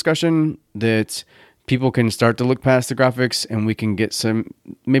having this discussion that people can start to look past the graphics, and we can get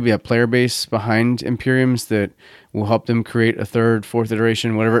maybe a player base behind Imperiums that will help them create a third, fourth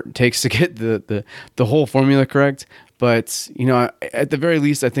iteration, whatever it takes to get the whole formula correct. But, at the very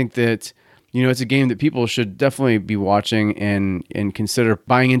least, I think that, it's a game that people should definitely be watching and consider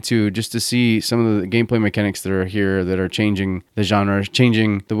buying into, just to see some of the gameplay mechanics that are here that are changing the genre,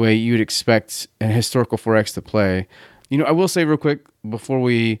 changing the way you'd expect a historical 4X to play. I will say real quick before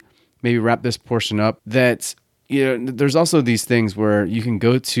we maybe wrap this portion up that there's also these things where you can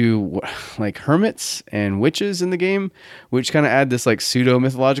go to like hermits and witches in the game, which kind of add this like pseudo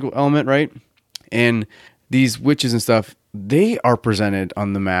mythological element, right? And these witches and stuff, they are presented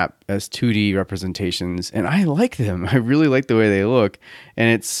on the map as 2D representations, and I like them. I really like the way they look, and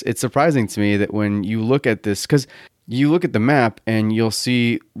it's surprising to me that when you look at this, because you look at the map and you'll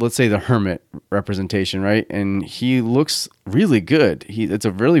see, let's say, the hermit representation, right? And he looks really good. It's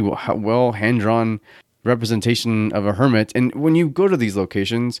a really well hand-drawn representation of a hermit. And when you go to these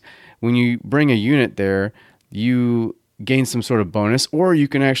locations, when you bring a unit there, you gain some sort of bonus, or you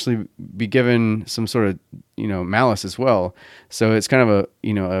can actually be given some sort of, malice as well. So it's kind of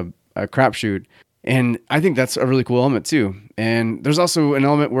a crapshoot. And I think that's a really cool element too. And there's also an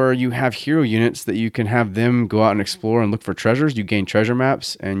element where you have hero units that you can have them go out and explore and look for treasures. You gain treasure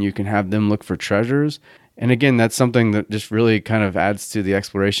maps and you can have them look for treasures. And again, that's something that just really kind of adds to the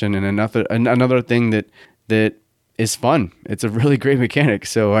exploration, and another thing that is fun. It's a really great mechanic.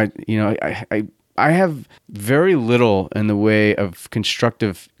 So I I have very little in the way of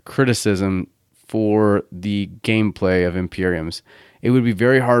constructive criticism for the gameplay of Imperiums. It would be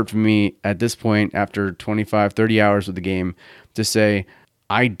very hard for me at this point, after 25, 30 hours of the game, to say,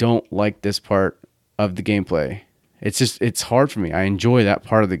 I don't like this part of the gameplay. It's hard for me. I enjoy that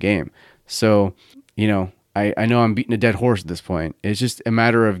part of the game. So, I know I'm beating a dead horse at this point. It's just a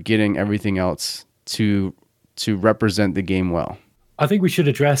matter of getting everything else to represent the game well. I think we should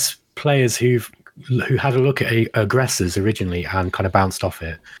address players who had a look at aggressors originally and kind of bounced off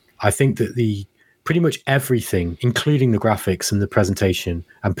it. I think that pretty much everything, including the graphics and the presentation,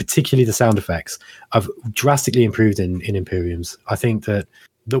 and particularly the sound effects, have drastically improved in Imperiums. I think that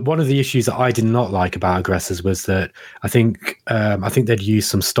one of the issues that I did not like about aggressors was that I think they'd used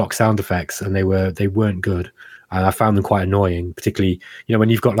some stock sound effects and they weren't good. And I found them quite annoying, particularly, when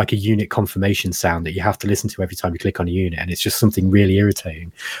you've got like a unit confirmation sound that you have to listen to every time you click on a unit, and it's just something really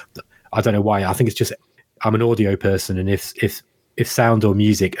irritating. I don't know why. I think it's just, I'm an audio person, and if sound or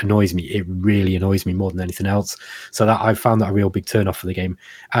music annoys me, it really annoys me more than anything else. So that I found that a real big turn off for the game,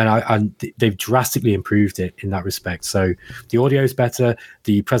 and they've drastically improved it in that respect. So the audio is better,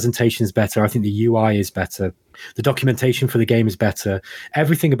 the presentation is better. I think the UI is better. The documentation for the game is better.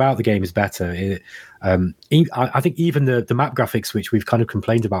 Everything about the game is better. I think even the map graphics, which we've kind of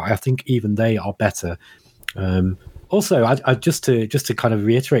complained about, I think even they are better. Also, I just to kind of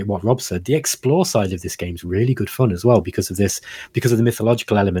reiterate what Rob said, the explore side of this game is really good fun as well because of the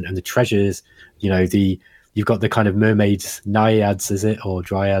mythological element and the treasures. You've got the kind of mermaids, naiads, is it, or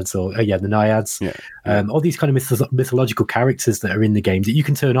dryads, or the naiads. Yeah. All these kind of mythological characters that are in the game that you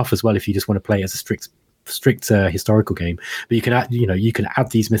can turn off as well if you just want to play as a strict historical game. But you can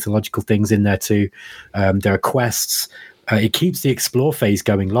add these mythological things in there too. There are quests. It keeps the explore phase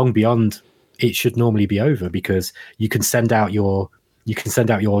going long beyond it should normally be over, because you can send out your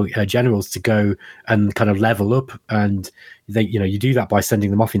generals to go and kind of level up, and you do that by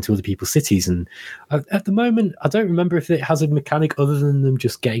sending them off into other people's cities. And at the moment, I don't remember if it has a mechanic other than them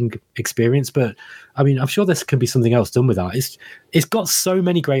just getting experience, but I mean, I'm sure there can be something else done with that. It's got so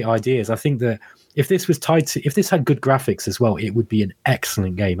many great ideas. I think that if this had good graphics as well, it would be an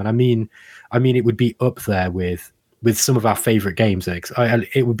excellent game. And I mean it would be up there with some of our favorite games.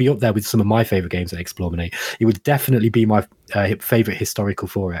 It would be up there with some of my favorite games at Explorminate. It would definitely be my favorite historical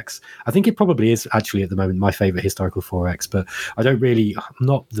 4X. I think it probably is actually at the moment my favorite historical 4X, but I'm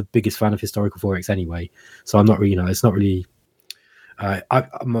not the biggest fan of historical 4X anyway. So I'm not really, it's not really.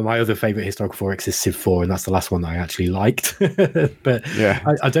 My other favorite historical 4X is Civ 4, and that's the last one that I actually liked. But yeah,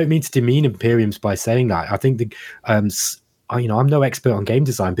 I don't mean to demean Imperiums by saying that. I think I'm no expert on game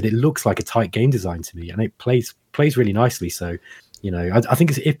design, but it looks like a tight game design to me, and it plays really nicely. So, I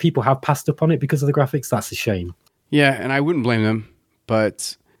think if people have passed up on it because of the graphics, that's a shame. Yeah, and I wouldn't blame them,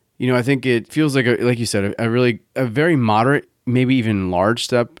 but I think it feels like like you said, a very moderate, maybe even large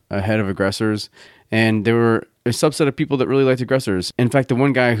step ahead of aggressors. And there were a subset of people that really liked aggressors. In fact, the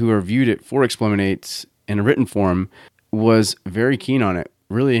one guy who reviewed it for Explorminate in a written form was very keen on it.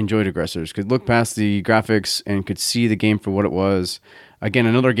 Really enjoyed aggressors, could look past the graphics and could see the game for what it was. Again,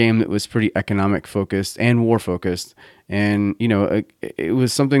 another game that was pretty economic focused and war focused, and it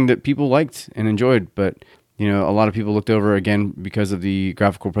was something that people liked and enjoyed, but a lot of people looked over again because of the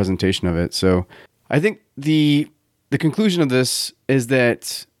graphical presentation of it. So I think the conclusion of this is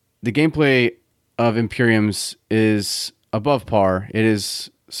that the gameplay of Imperiums is above par. It is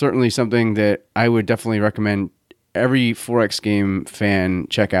certainly something that I would definitely recommend every 4X game fan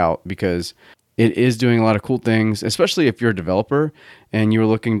check out, because it is doing a lot of cool things, especially if you're a developer and you're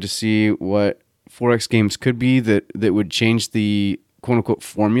looking to see what 4X games could be that would change the quote-unquote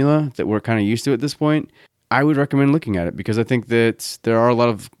formula that we're kind of used to at this point. I would recommend looking at it, because I think that there are a lot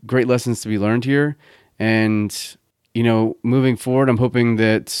of great lessons to be learned here. And, moving forward, I'm hoping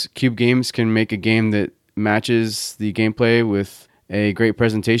that Cube Games can make a game that matches the gameplay with a great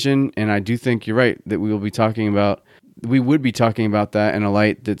presentation. And I do think you're right that we would be talking about that in a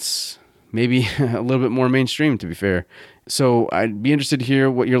light that's maybe a little bit more mainstream, to be fair. So I'd be interested to hear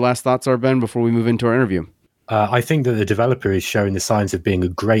what your last thoughts are, Ben, before we move into our interview. I think that the developer is showing the signs of being a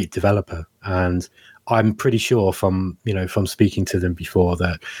great developer, and I'm pretty sure from speaking to them before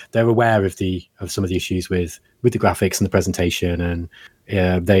that they're aware of some of the issues with the graphics and the presentation. And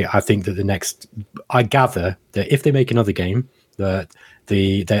I think that I gather that if they make another game, that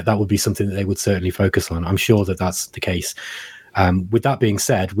would be something that they would certainly focus on. I'm sure that that's the case. With that being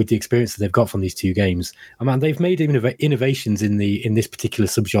said, with the experience that they've got from these two games, they've made innovations in this particular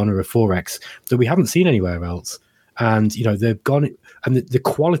subgenre of 4X that we haven't seen anywhere else. And they've gone, and the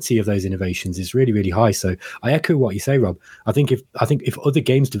quality of those innovations is really, really high. So I echo what you say, Rob. I think if other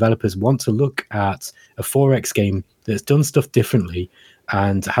games developers want to look at a 4X game that's done stuff differently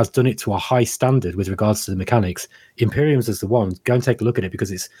and has done it to a high standard with regards to the mechanics, Imperiums is the one. Go and take a look at it,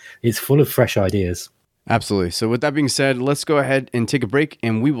 because it's full of fresh ideas. Absolutely. So with that being said, let's go ahead and take a break,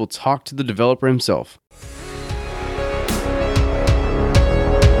 and we will talk to the developer himself.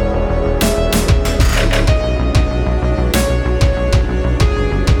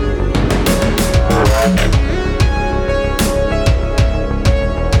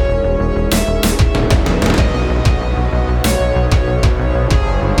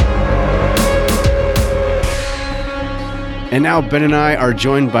 And now Ben and I are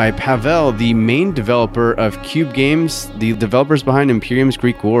joined by Pavel, the main developer of Cube Games, the developers behind Imperiums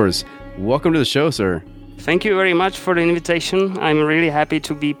Greek Wars. Welcome to the show, sir. Thank you very much for the invitation. I'm really happy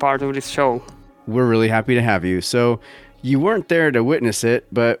to be part of this show. We're really happy to have you. So you weren't there to witness it,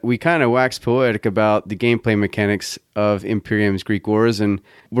 but we kind of waxed poetic about the gameplay mechanics of Imperiums Greek Wars, and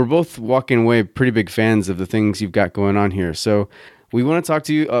we're both walking away pretty big fans of the things you've got going on here. So we want to talk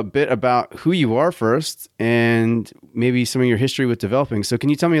to you a bit about who you are first, and maybe some of your history with developing. So can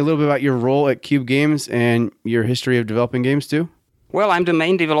you tell me a little bit about your role at Cube Games and your history of developing games too? Well, I'm the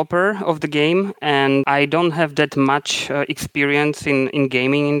main developer of the game, and I don't have that much experience in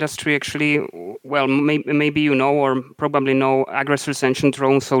gaming industry, actually. Well, maybe you know, or probably know, Aggressor's Ancient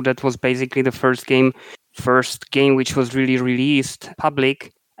Throne. So that was basically the first game which was really released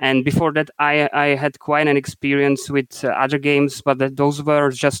public. And before that, I had quite an experience with other games, but those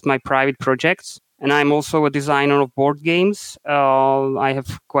were just my private projects. And I'm also a designer of board games. I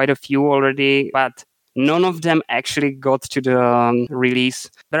have quite a few already, but none of them actually got to the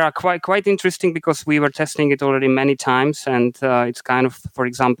release. They are quite interesting because we were testing it already many times, and it's kind of, for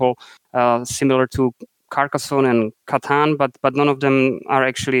example, similar to Carcassonne and Catan, but none of them are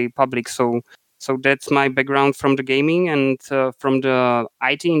actually public. So that's my background from the gaming, and from the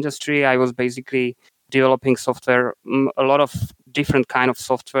IT industry. I was basically developing software, a lot of different kind of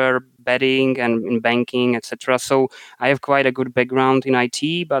software, betting and in banking, etc. So I have quite a good background in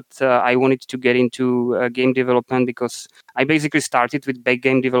IT, but I wanted to get into game development because I basically started with big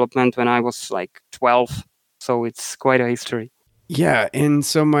game development when I was like 12. So it's quite a history. Yeah, and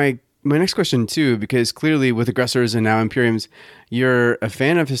so my next question too, because clearly with Aggressors and now Imperiums, you're a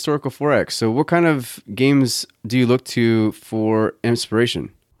fan of historical 4X. So what kind of games do you look to for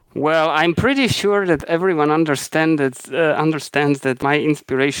inspiration? Well, I'm pretty sure that everyone understands that my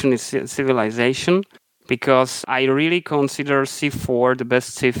inspiration is Civilization, because I really consider Civ 4 the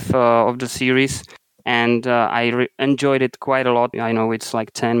best Civ of the series, and I enjoyed it quite a lot. I know it's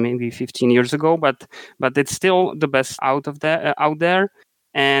like 10, maybe 15 years ago, but it's still the best out there.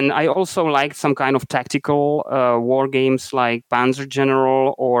 And I also liked some kind of tactical war games like Panzer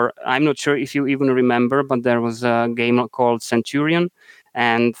General, or I'm not sure if you even remember, but there was a game called Centurion.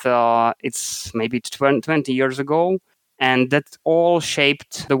 And it's maybe 20 years ago. And that all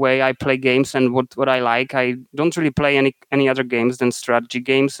shaped the way I play games and what I like. I don't really play any other games than strategy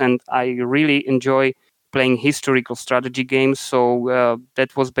games. And I really enjoy playing historical strategy games. So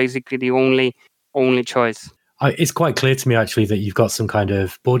that was basically the only choice. It's quite clear to me, actually, that you've got some kind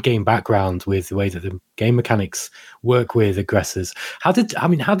of board game background with the way that the game mechanics work with Aggressors. How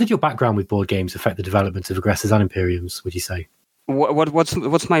did your background with board games affect the development of Aggressors and Imperiums, would you say?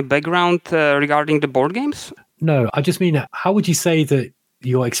 What's my background regarding the board games? No, I just mean, how would you say that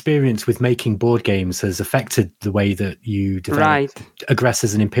your experience with making board games has affected the way that you develop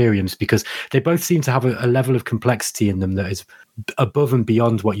Aggressors and Imperiums? Because they both seem to have a level of complexity in them that is above and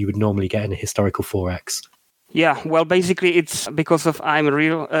beyond what you would normally get in a historical 4X. Yeah, well, basically, it's because I'm a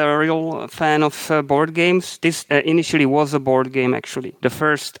real fan of board games. This initially was a board game, actually. The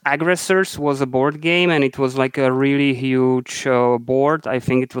first Aggressors was a board game, and it was like a really huge board. I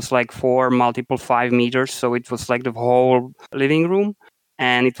think it was like 4 multiple 5 meters, so it was like the whole living room,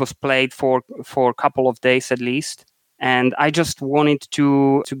 and it was played for a couple of days at least. And I just wanted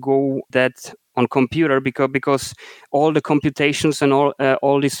to go that on computer because all the computations and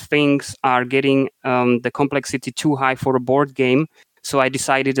all these things are getting the complexity too high for a board game. So I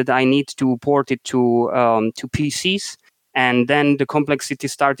decided that I need to port it to PCs, and then the complexity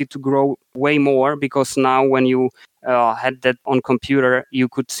started to grow way more, because now when you had that on computer, you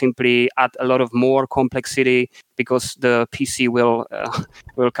could simply add a lot of more complexity because the PC will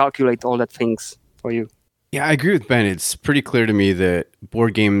calculate all that things for you. Yeah, I agree with Ben. It's pretty clear to me that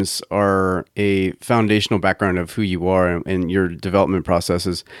board games are a foundational background of who you are and your development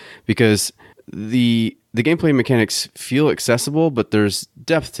processes, because the gameplay mechanics feel accessible, but there's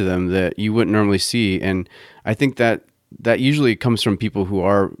depth to them that you wouldn't normally see. And I think that usually comes from people who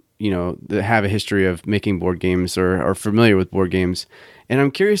are, that have a history of making board games or are familiar with board games. And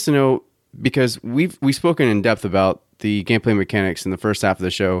I'm curious to know, because we've spoken in depth about the gameplay mechanics in the first half of the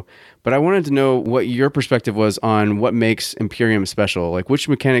show, but I wanted to know what your perspective was on what makes Imperium special. Like, which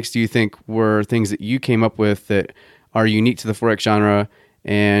mechanics do you think were things that you came up with that are unique to the 4X genre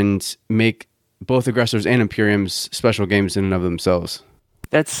and make both Aggressors and Imperiums special games in and of themselves?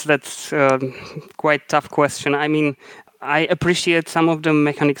 That's quite tough question. I mean, I appreciate some of the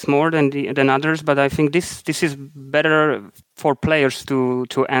mechanics more than others, but I think this is better for players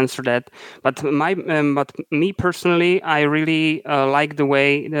to answer that. But me personally, I really like the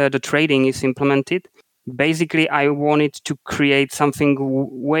way the trading is implemented. Basically, I wanted to create something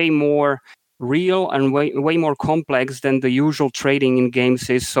way more real and way more complex than the usual trading in games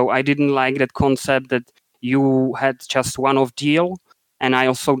is. So I didn't like that concept that you had just one-off deal. And I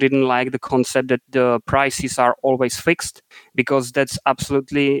also didn't like the concept that the prices are always fixed, because that's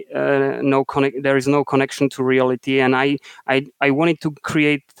absolutely there is no connection to reality. And I wanted to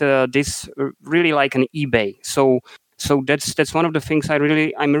create this really like an eBay. So that's one of the things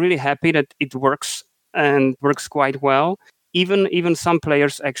I'm really happy that it works and works quite well. Even some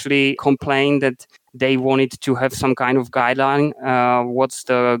players actually complain that they wanted to have some kind of guideline. What's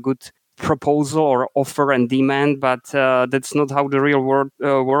the good proposal or offer and demand, but that's not how the real world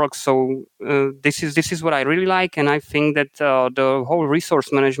works. So this is what I really like, and I think that the whole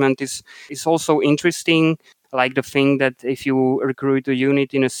resource management is also interesting. Like the thing that if you recruit a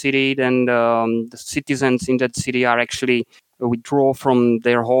unit in a city, then the citizens in that city are actually withdraw from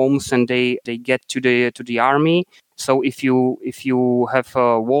their homes and they get to the army. So if you have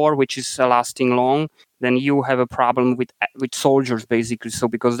a war which is lasting long, then you have a problem with soldiers, basically. So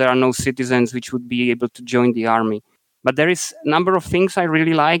because there are no citizens which would be able to join the army. But there is a number of things I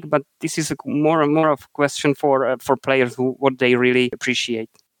really like, but this is more and more of a question for players what they really appreciate.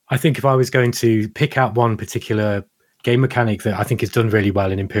 I think if I was going to pick out one particular game mechanic that I think is done really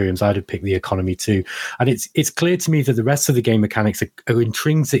well in Imperiums, I'd have picked the economy too. And it's clear to me that the rest of the game mechanics are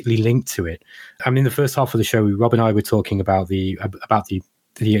intrinsically linked to it. I mean, in the first half of the show, Rob and I were talking about the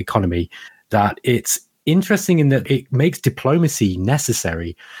economy, that it's interesting in that it makes diplomacy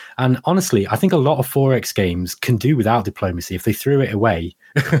necessary. And honestly, I think a lot of 4X games can do without diplomacy. If they threw it away,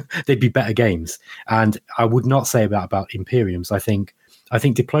 they'd be better games. And I would not say that about Imperiums. I think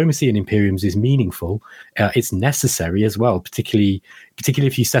diplomacy in Imperiums is meaningful. It's necessary as well, particularly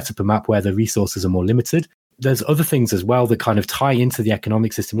if you set up a map where the resources are more limited. There's other things as well that kind of tie into the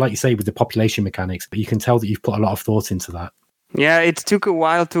economic system, like you say, with the population mechanics, but you can tell that you've put a lot of thought into that. Yeah, it took a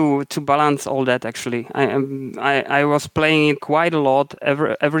while to balance all that. Actually, I was playing it quite a lot.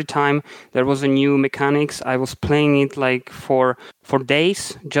 Every time there was a new mechanics, I was playing it like for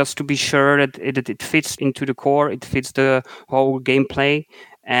days, just to be sure that it fits into the core, it fits the whole gameplay.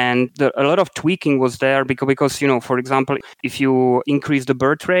 And a lot of tweaking was there because for example, if you increase the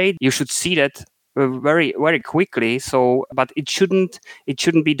birth rate, you should see that very very quickly. So but it shouldn't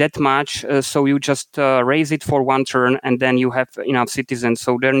be that much, so you just raise it for one turn and then you have enough citizens.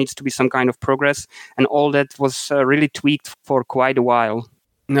 So there needs to be some kind of progress, and all that was really tweaked for quite a while.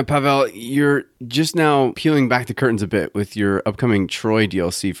 Now, Pavel, you're just now peeling back the curtains a bit with your upcoming Troy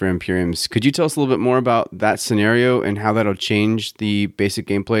DLC for Imperiums. Could you tell us a little bit more about that scenario and how that'll change the basic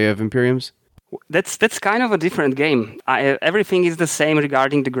gameplay of Imperiums? That's kind of a different game. Everything is the same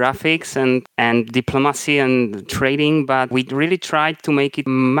regarding the graphics and diplomacy and trading, but we really tried to make it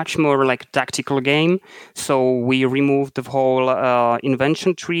much more like a tactical game. So we removed the whole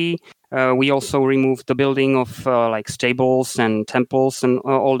invention tree. We also removed the building of like stables and temples and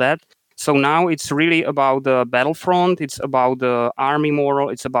all that. So now it's really about the battlefront. It's about the army moral.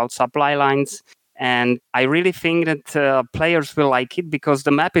 It's about supply lines. And I really think that players will like it because the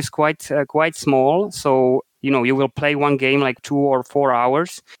map is quite small. So, you will play one game like 2 or 4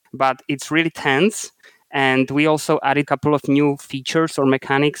 hours, but it's really tense. And we also added a couple of new features or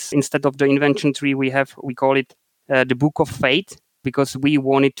mechanics. Instead of the invention tree, we call it the Book of Fate, because we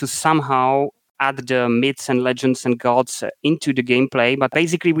wanted to somehow add the myths and legends and gods into the gameplay. But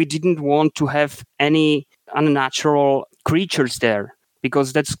basically, we didn't want to have any unnatural creatures there,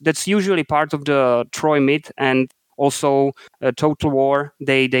 because that's usually part of the Troy myth. And also Total War,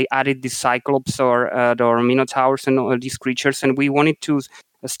 they added the Cyclops or Minotaurs and all these creatures, and we wanted to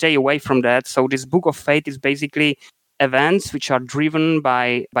stay away from that. So this Book of Fate is basically events which are driven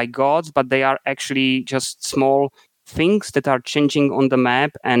by gods, but they are actually just small things that are changing on the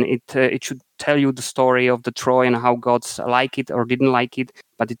map, and it should tell you the story of the Troy and how gods like it or didn't like it,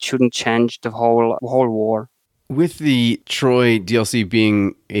 but it shouldn't change the whole war. With the Troy DLC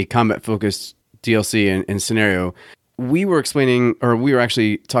being a combat-focused DLC and scenario, we were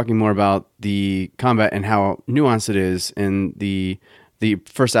actually talking more about the combat and how nuanced it is in the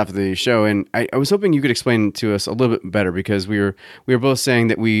first half of the show. And I was hoping you could explain to us a little bit better, because we were both saying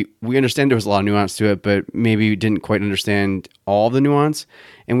that we understand there was a lot of nuance to it, but maybe didn't quite understand all the nuance.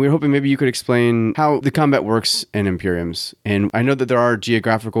 And we were hoping maybe you could explain how the combat works in Imperiums. And I know that there are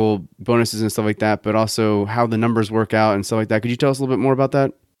geographical bonuses and stuff like that, but also how the numbers work out and stuff like that. Could you tell us a little bit more about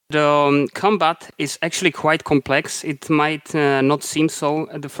that? The combat is actually quite complex. It might not seem so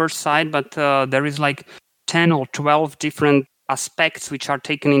at the first sight, but there is like 10 or 12 different aspects which are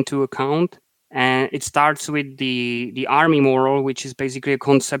taken into account. And it starts with the army moral, which is basically a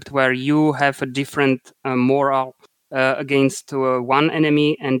concept where you have a different moral against one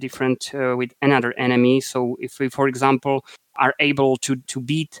enemy and different with another enemy. So if we, for example, are able to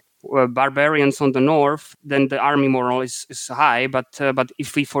beat barbarians on the north, then the army moral is high. But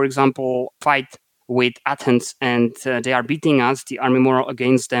if we, for example, fight with Athens and they are beating us, the army moral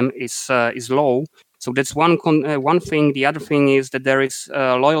against them is low. So that's one thing. The other thing is that there is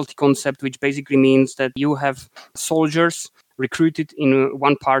a loyalty concept, which basically means that you have soldiers recruited in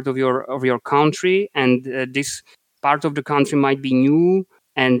one part of your country, and this part of the country might be new.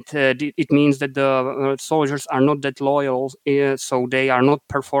 And it means that the soldiers are not that loyal, so they are not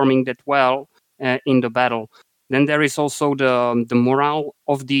performing that well in the battle. Then there is also the morale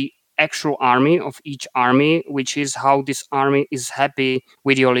of the actual army, of each army, which is how this army is happy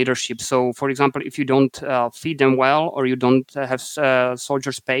with your leadership. So, for example, if you don't feed them well, or you don't have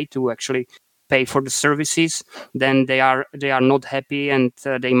soldiers paid to actually pay for the services, then they are not happy, and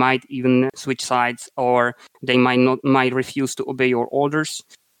they might even switch sides, or they might refuse to obey your orders.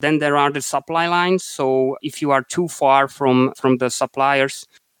 Then there are the supply lines. So if you are too far from the suppliers,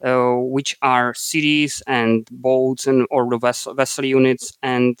 which are cities and boats or the vessel units,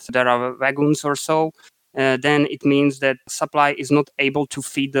 and there are wagons or so, then it means that supply is not able to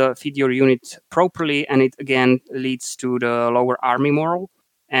feed your unit properly, and it again leads to the lower army moral.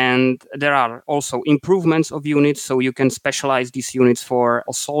 And there are also improvements of units, so you can specialize these units for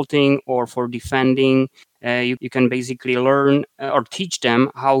assaulting or for defending. You can basically learn or teach them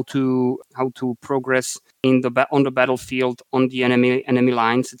how to progress on the battlefield, on the enemy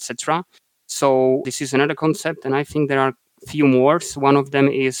lines, etc. So this is another concept, and I think there are a few more. One of them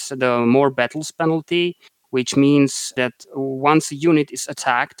is the more battles penalty, which means that once a unit is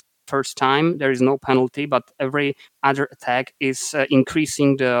attacked first time, there is no penalty, but every other attack is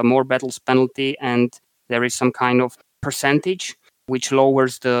increasing the more battles penalty, and there is some kind of percentage which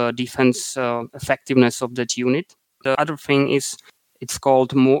lowers the defense effectiveness of that unit. The other thing is it's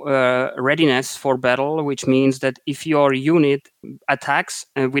called readiness for battle, which means that if your unit attacks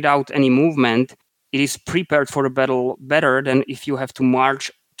without any movement, it is prepared for the battle better than if you have to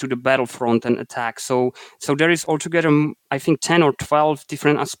march to the battlefront and attack. So there is altogether, I think, 10 or 12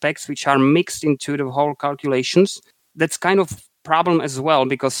 different aspects which are mixed into the whole calculations. That's kind of problem as well,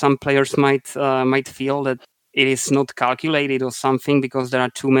 because some players might feel that it is not calculated or something because there are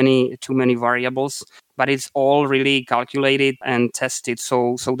too many variables, but it's all really calculated and tested.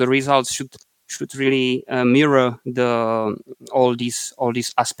 So the results should really mirror all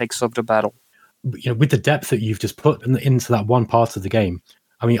these aspects of the battle. With the depth that you've just put into that one part of the game,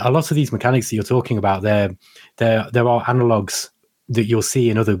 I mean, a lot of these mechanics that you're talking about, there are analogs that you'll see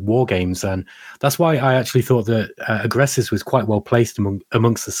in other war games, and that's why I actually thought that Aggressors was quite well placed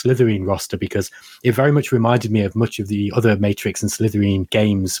amongst the Slytherin roster, because it very much reminded me of much of the other Matrix and Slytherin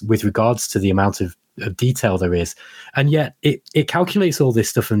games with regards to the amount of detail there is, and yet it calculates all this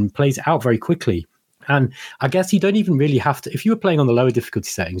stuff and plays it out very quickly. And I guess you don't even really have to, if you were playing on the lower difficulty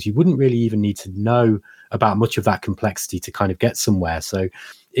settings, you wouldn't really even need to know about much of that complexity to kind of get somewhere. So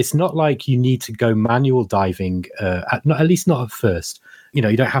it's not like you need to go manual diving, at least not at first. You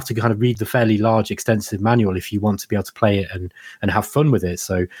don't have to kind of read the fairly large, extensive manual if you want to be able to play it and have fun with it.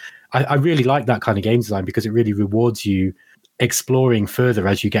 So I really like that kind of game design, because it really rewards you exploring further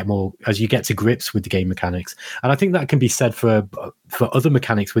as you get to grips with the game mechanics. And I think that can be said for other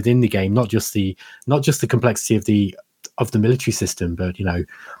mechanics within the game, not just the complexity of the military system, but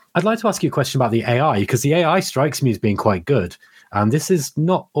I'd like to ask you a question about the AI, because the AI strikes me as being quite good, and this is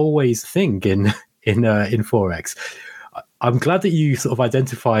not always a thing in 4X. I'm glad that you sort of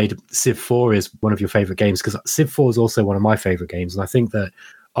identified Civ 4 as one of your favorite games, because Civ 4 is also one of my favorite games, and I think that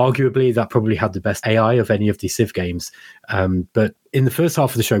arguably that probably had the best AI of any of the Civ games. But in the first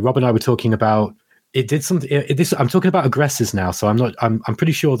half of the show, Rob and I were talking about it did something. This I'm talking about aggressors now, so I'm not. I'm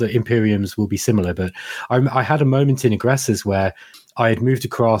pretty sure that Imperiums will be similar, but I had a moment in aggressors where I had moved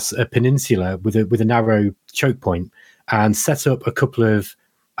across a peninsula with a narrow choke point and set up a couple of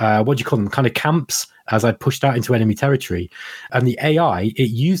what do you call them? Kind of camps as I pushed out into enemy territory, and the AI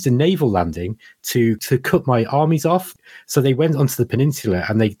it used a naval landing to cut my armies off. So they went onto the peninsula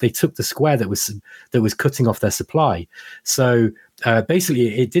and they took the square that was cutting off their supply. So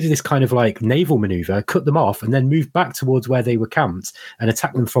basically, it did this kind of like naval maneuver, cut them off, and then moved back towards where they were camped and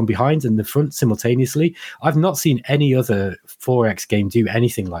attacked them from behind and the front simultaneously. I've not seen any other 4X game do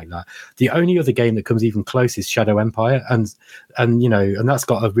anything like that. The only other game that comes even close is Shadow Empire, and that's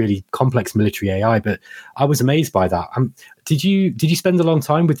got a really complex military AI. But I was amazed by that. Did you spend a long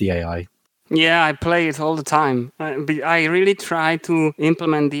time with the AI? Yeah, I play it all the time. But I really try to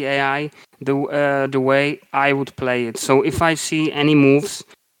implement the AI the way I would play it. So if I see any moves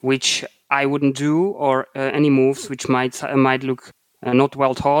which I wouldn't do, or any moves which might look not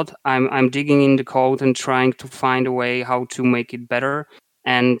well thought, I'm digging in the code and trying to find a way how to make it better.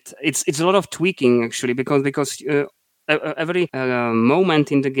 And it's a lot of tweaking actually, because every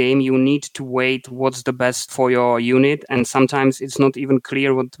moment in the game you need to wait what's the best for your unit, and sometimes it's not even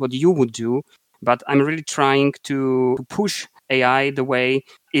clear what you would do. But I'm really trying to push AI the way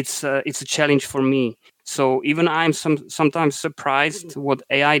it's a challenge for me. So even I'm sometimes surprised what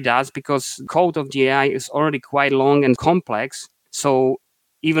AI does, because the code of the AI is already quite long and complex. So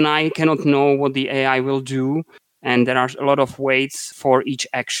even I cannot know what the AI will do, and there are a lot of waits for each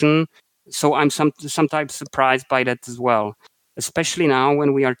action. So I'm sometimes surprised by that as well, especially now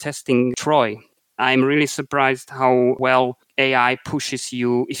when we are testing Troy. I'm really surprised how well AI pushes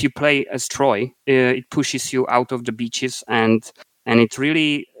you. If you play as Troy, it pushes you out of the beaches, and it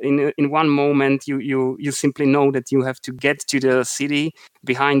really in one moment you simply know that you have to get to the city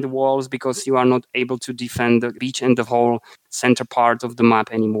behind the walls, because you are not able to defend the beach and the whole center part of the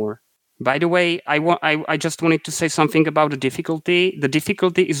map anymore. By the way, I just wanted to say something about the difficulty. The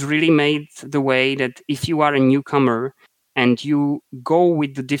difficulty is really made the way that if you are a newcomer and you go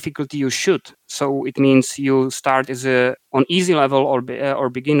with the difficulty you should, so it means you start as on easy level or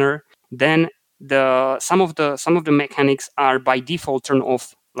beginner, then some of the mechanics are by default turned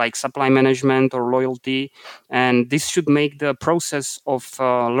off, like supply management or loyalty, and this should make the process of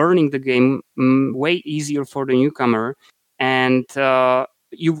learning the game way easier for the newcomer. And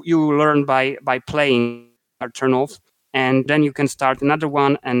you learn by playing or turn off, and then you can start another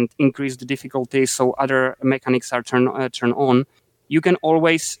one and increase the difficulty so other mechanics are turn on. You can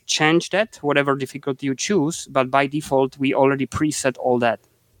always change that, whatever difficulty you choose, but by default we already preset all that.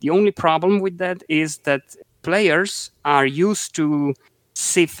 The only problem with that is that players are used to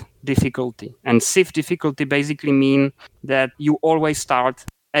Civ difficulty, and Civ difficulty basically mean that you always start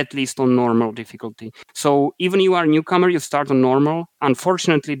at least on normal difficulty. So even you are a newcomer, you start on normal.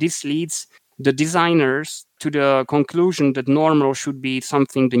 Unfortunately, this leads the designers to the conclusion that normal should be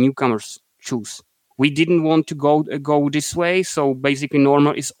something the newcomers choose. We didn't want to go this way, so basically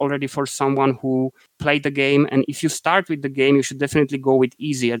normal is already for someone who played the game, and if you start with the game, you should definitely go with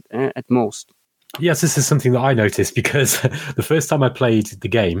easy at most. Yes, this is something that I noticed, because the first time I played the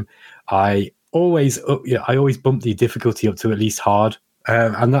game, I always bumped the difficulty up to at least hard.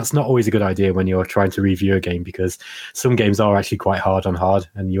 And that's not always a good idea when you're trying to review a game, because some games are actually quite hard on hard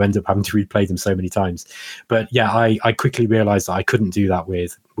and you end up having to replay them so many times. But yeah, I quickly realized that I couldn't do that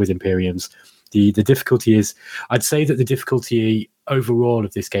with Imperiums. The difficulty is, I'd say that the difficulty overall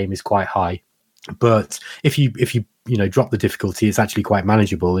of this game is quite high. But if you drop the difficulty, it's actually quite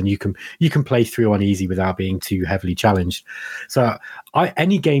manageable, and you can play through on easy without being too heavily challenged. So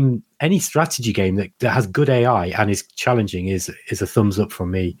any strategy game that has good AI and is challenging is a thumbs up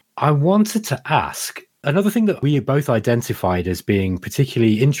from me. I wanted to ask, another thing that we both identified as being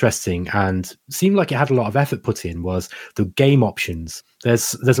particularly interesting and seemed like it had a lot of effort put in was the game options.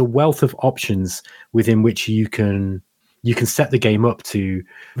 There's a wealth of options within which you can set the game up to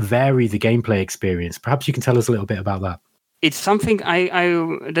vary the gameplay experience. Perhaps you can tell us a little bit about that. It's something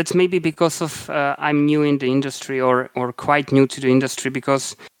I that's maybe because of I'm new in the industry or quite new to the industry,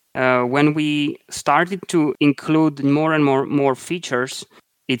 because when we started to include more and more features,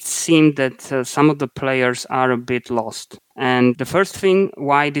 it seemed that some of the players are a bit lost. And the first thing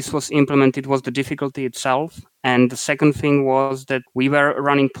why this was implemented was the difficulty itself. And the second thing was that we were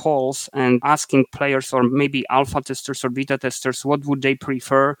running polls and asking players, or maybe alpha testers or beta testers, what would they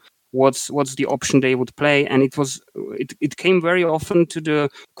prefer, what's the option they would play. And it came very often to the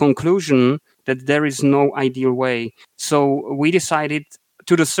conclusion that there is no ideal way. So we decided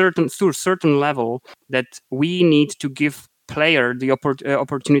to a certain level that we need to give player the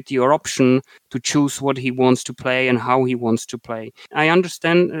opportunity or option to choose what he wants to play and how he wants to play. I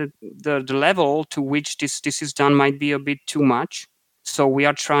understand the level to which this is done might be a bit too much. So we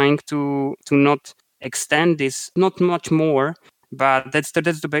are trying to not extend this, not much more, but that's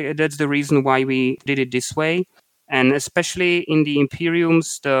the reason why we did it this way. And especially in the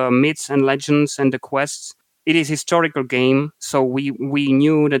Imperiums, the myths and legends and the quests, it is historical game. So we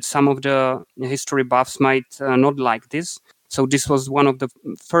knew that some of the history buffs might not like this. So this was one of the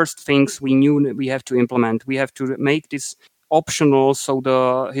first things we knew that we have to implement. We have to make this optional, so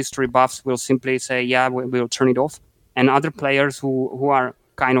the history buffs will simply say, yeah, we'll turn it off. And other players who are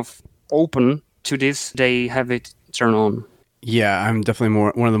kind of open to this, they have it turn on. Yeah, I'm definitely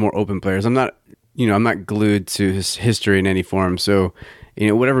one of the more open players. I'm not glued to his history in any form. So,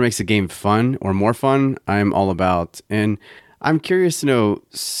 whatever makes the game fun or more fun, I'm all about. And I'm curious to know,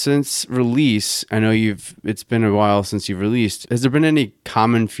 since release, I know it's been a while since you've released. Has there been any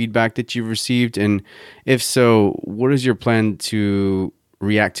common feedback that you've received? And if so, what is your plan to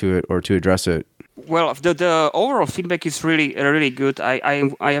react to it or to address it? Well, the overall feedback is really good.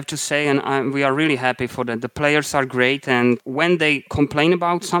 I have to say, and we are really happy for that. The players are great, and when they complain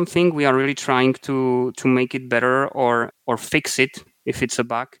about something, we are really trying to make it better or fix it if it's a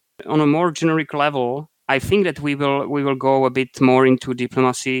bug. On a more generic level, I think that we will go a bit more into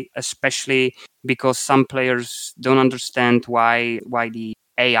diplomacy, especially because some players don't understand why the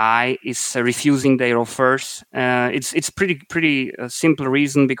AI is refusing their offers. It's pretty simple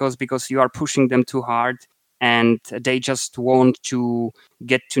reason because you are pushing them too hard and they just want to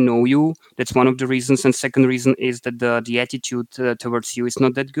get to know you. That's one of the reasons. And second reason is that the attitude towards you is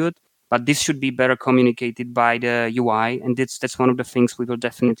not that good. But this should be better communicated by the UI, and that's one of the things we will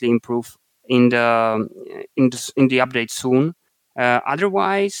definitely improve in the update soon.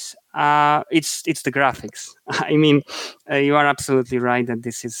 Otherwise, it's the graphics. I mean, you are absolutely right that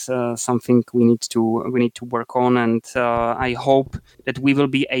this is something we need to work on, and I hope that we will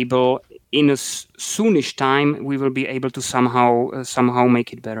be able, in a soonish time, we will be able to somehow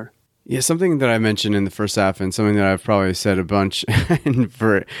make it better. Yeah, something that I mentioned in the first half, and something that I've probably said a bunch in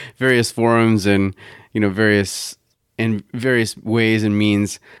various forums and various ways and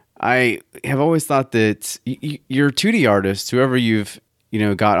means. I have always thought that your 2D artist, whoever you've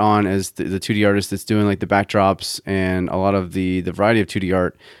got on as the 2D artist that's doing like the backdrops and a lot of the variety of 2D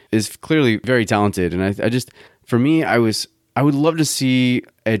art, is clearly very talented. And I just, for me, I would love to see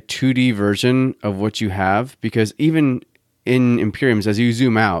a 2D version of what you have, because even in Imperiums, as you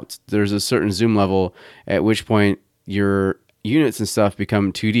zoom out, there's a certain zoom level at which point your units and stuff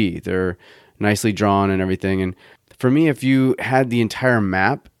become 2D. They're nicely drawn and everything. And for me, if you had the entire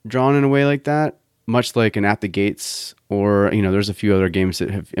map drawn in a way like that, much like an At the Gates, or there's a few other games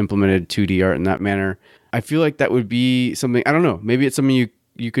that have implemented 2D art in that manner, I feel like that would be something. I don't know, maybe it's something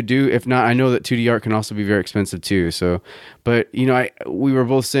you could do. If not, I know that 2D art can also be very expensive too. So, but we were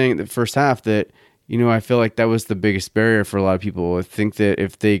both saying in the first half that I feel like that was the biggest barrier for a lot of people. I think that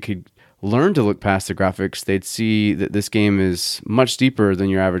if they could learn to look past the graphics, they'd see that this game is much deeper than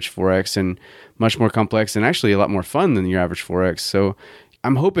your average 4X and much more complex and actually a lot more fun than your average 4X. So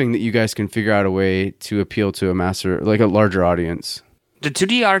I'm hoping that you guys can figure out a way to appeal to a larger audience. The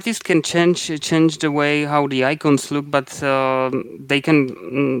 2D artist can change the way how the icons look, but they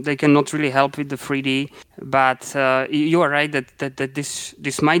cannot really help with the 3D. But you are right that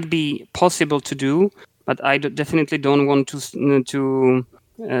this might be possible to do, but I definitely don't want to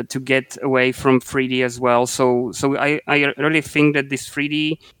get away from 3D as well. So I really think that this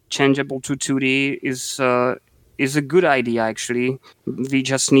 3D changeable to 2D is a good idea. Actually, we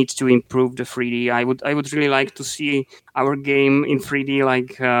just need to improve the 3D. I would really like to see our game in 3D,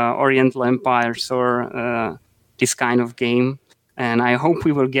 like Oriental Empires or this kind of game, and I hope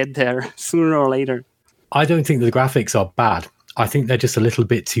we will get there sooner or later. I don't think the graphics are bad. I think they're just a little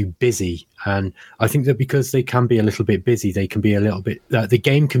bit too busy, and I think that because they can be a little bit busy, they can be a little bit. The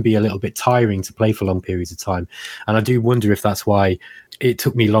game can be a little bit tiring to play for long periods of time, and I do wonder if that's why it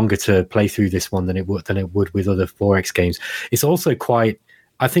took me longer to play through this one than it would with other 4X games. It's also quite.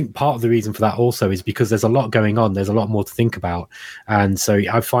 I think part of the reason for that also is because there's a lot going on. There's a lot more to think about, and so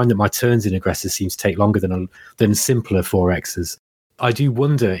I find that my turns in aggressors seems to take longer than simpler 4Xs. I do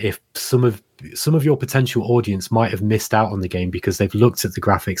wonder if some of your potential audience might have missed out on the game because they've looked at the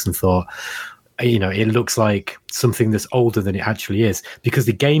graphics and thought, it looks like something that's older than it actually is. Because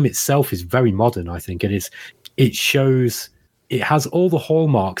the game itself is very modern. I think it is. It has all the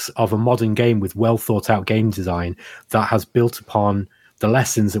hallmarks of a modern game with well thought out game design that has built upon the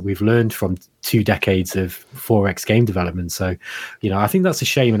lessons that we've learned from 2 decades of 4X game development. So, I think that's a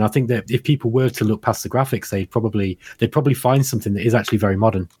shame. And I think that if people were to look past the graphics, they'd probably find something that is actually very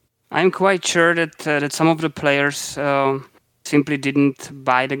modern. I'm quite sure that some of the players simply didn't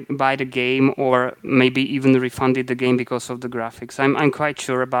buy the game, or maybe even refunded the game because of the graphics. I'm quite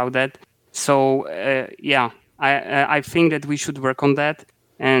sure about that. So I think that we should work on that.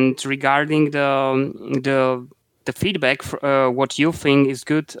 And regarding the feedback, what you think is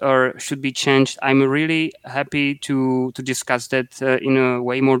good or should be changed, I'm really happy to discuss that in a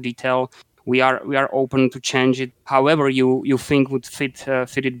way more detail. We are open to change it however you think would fit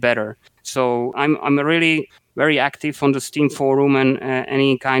it better. So I'm really very active on the Steam forum, and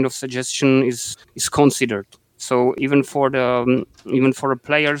any kind of suggestion is considered. So even for the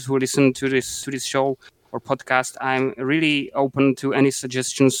players who listen to this show or podcast, I'm really open to any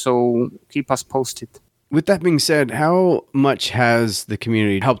suggestions. So keep us posted. With that being said, how much has the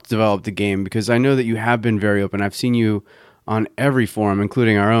community helped develop the game? Because I know that you have been very open. I've seen you on every forum,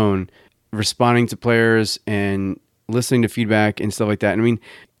 including our own, responding to players and listening to feedback and stuff like that. I mean,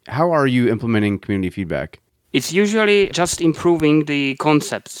 how are you implementing community feedback? It's usually just improving the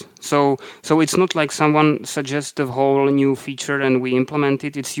concepts. So it's not like someone suggests a whole new feature and we implement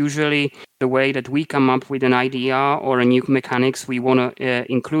it. It's usually the way that we come up with an idea or a new mechanics we want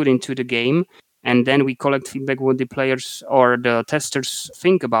to include into the game. And then we collect feedback what the players or the testers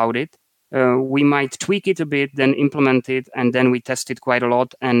think about it. We might tweak it a bit, then implement it, and then we test it quite a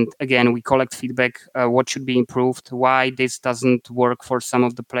lot. And again, we collect feedback, what should be improved, why this doesn't work for some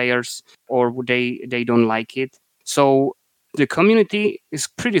of the players, or they don't like it. So the community is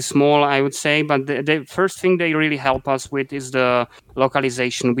pretty small, I would say, but the first thing they really help us with is the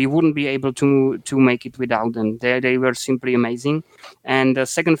localization. We wouldn't be able to make it without them. They were simply amazing. And the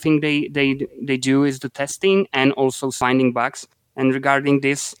second thing they do is the testing and also finding bugs. And regarding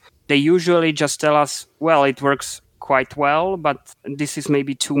this, they usually just tell us, well, it works quite well, but this is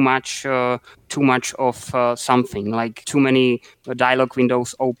maybe too much of something, like too many dialog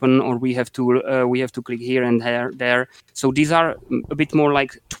windows open, or we have to click here and there. So these are a bit more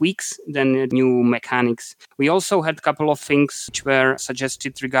like tweaks than new mechanics. We also had a couple of things which were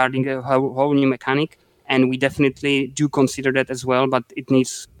suggested regarding a whole new mechanic. And we definitely do consider that as well, but it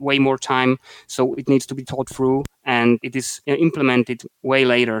needs way more time. So it needs to be thought through, and it is implemented way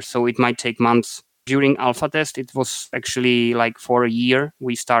later. So it might take months. During alpha test, it was actually like for a year.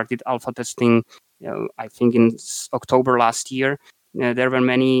 We started alpha testing, I think in October last year. There were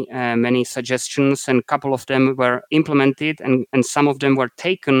many suggestions, and a couple of them were implemented, and some of them were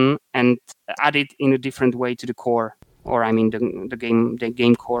taken and added in a different way to the core, or I mean the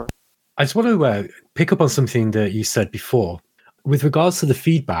game core. I just want to pick up on something that you said before with regards to the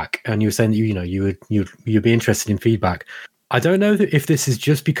feedback, and you were saying that you'd be interested in feedback. I don't know if this is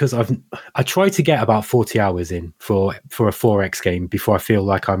just because I try to get about 40 hours in for a 4X game before I feel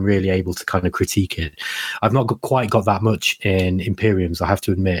like I'm really able to kind of critique it. I've not quite got that much in Imperiums, I have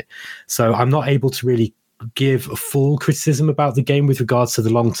to admit. So I'm not able to really give a full criticism about the game with regards to the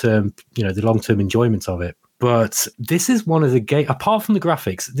long-term enjoyment of it. But this is one of the games, apart from the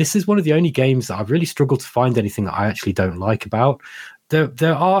graphics, this is one of the only games that I've really struggled to find anything that I actually don't like about.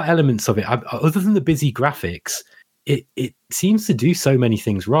 There are elements of it, other than the busy graphics, it seems to do so many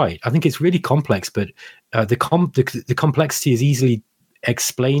things right. I think it's really complex, but the complexity is easily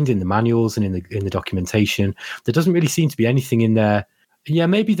explained in the manuals and in the documentation. There doesn't really seem to be anything in there. Yeah,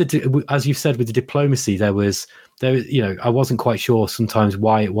 maybe as you've said with the diplomacy, there was I wasn't quite sure sometimes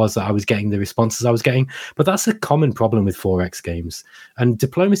why it was that I was getting the responses I was getting, but that's a common problem with 4X games, and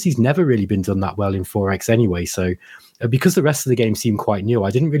diplomacy's never really been done that well in 4X anyway. So because the rest of the game seemed quite new, I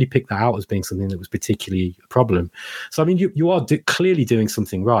didn't really pick that out as being something that was particularly a problem. So I mean, you are clearly doing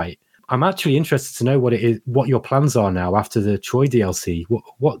something right. I'm actually interested to know what your plans are now after the Troy DLC.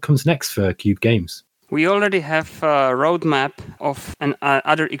 What comes next for Cube Games? We already have a roadmap of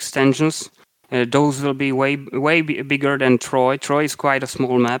other extensions. Those will be way bigger than Troy. Troy is quite a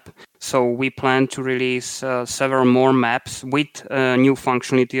small map, so we plan to release several more maps with new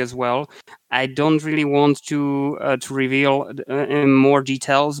functionality as well. I don't really want to reveal more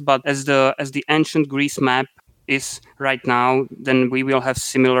details, but as the ancient Greece map is right now, then we will have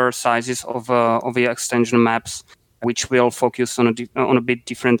similar sizes of the extension maps, which will focus on a bit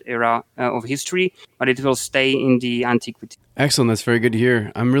different era of history, but it will stay in the antiquity. Excellent. That's very good to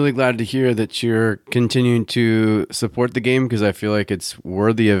hear. I'm really glad to hear that you're continuing to support the game, because I feel like it's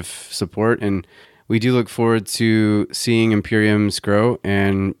worthy of support, and we do look forward to seeing Imperiums grow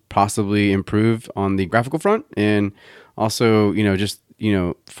and possibly improve on the graphical front, and also, just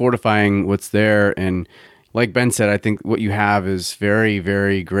fortifying what's there and like Ben said, I think what you have is very,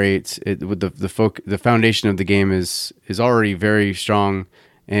 very great. With the foundation of the game is already very strong,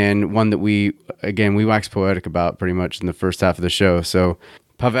 and one that we wax poetic about pretty much in the first half of the show. So,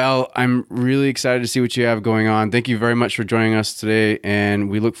 Pavel, I'm really excited to see what you have going on. Thank you very much for joining us today, and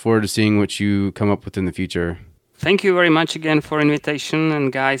we look forward to seeing what you come up with in the future. Thank you very much again for invitation,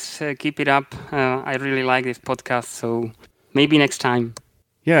 and guys, keep it up. I really like this podcast, so maybe next time.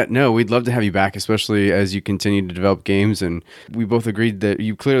 Yeah, no, we'd love to have you back, especially as you continue to develop games. And we both agreed that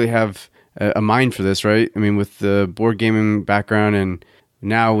you clearly have a mind for this, right? I mean, with the board gaming background and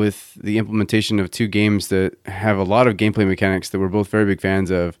now with the implementation of 2 games that have a lot of gameplay mechanics that we're both very big fans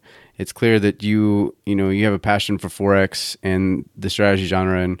of, it's clear that you have a passion for 4X and the strategy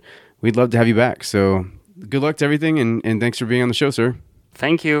genre, and we'd love to have you back. So good luck to everything, and thanks for being on the show, sir.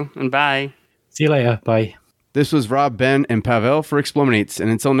 Thank you, and bye. See you later. Bye. This was Rob, Ben, and Pavel for Explominates, and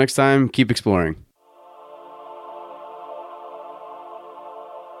until next time, keep exploring.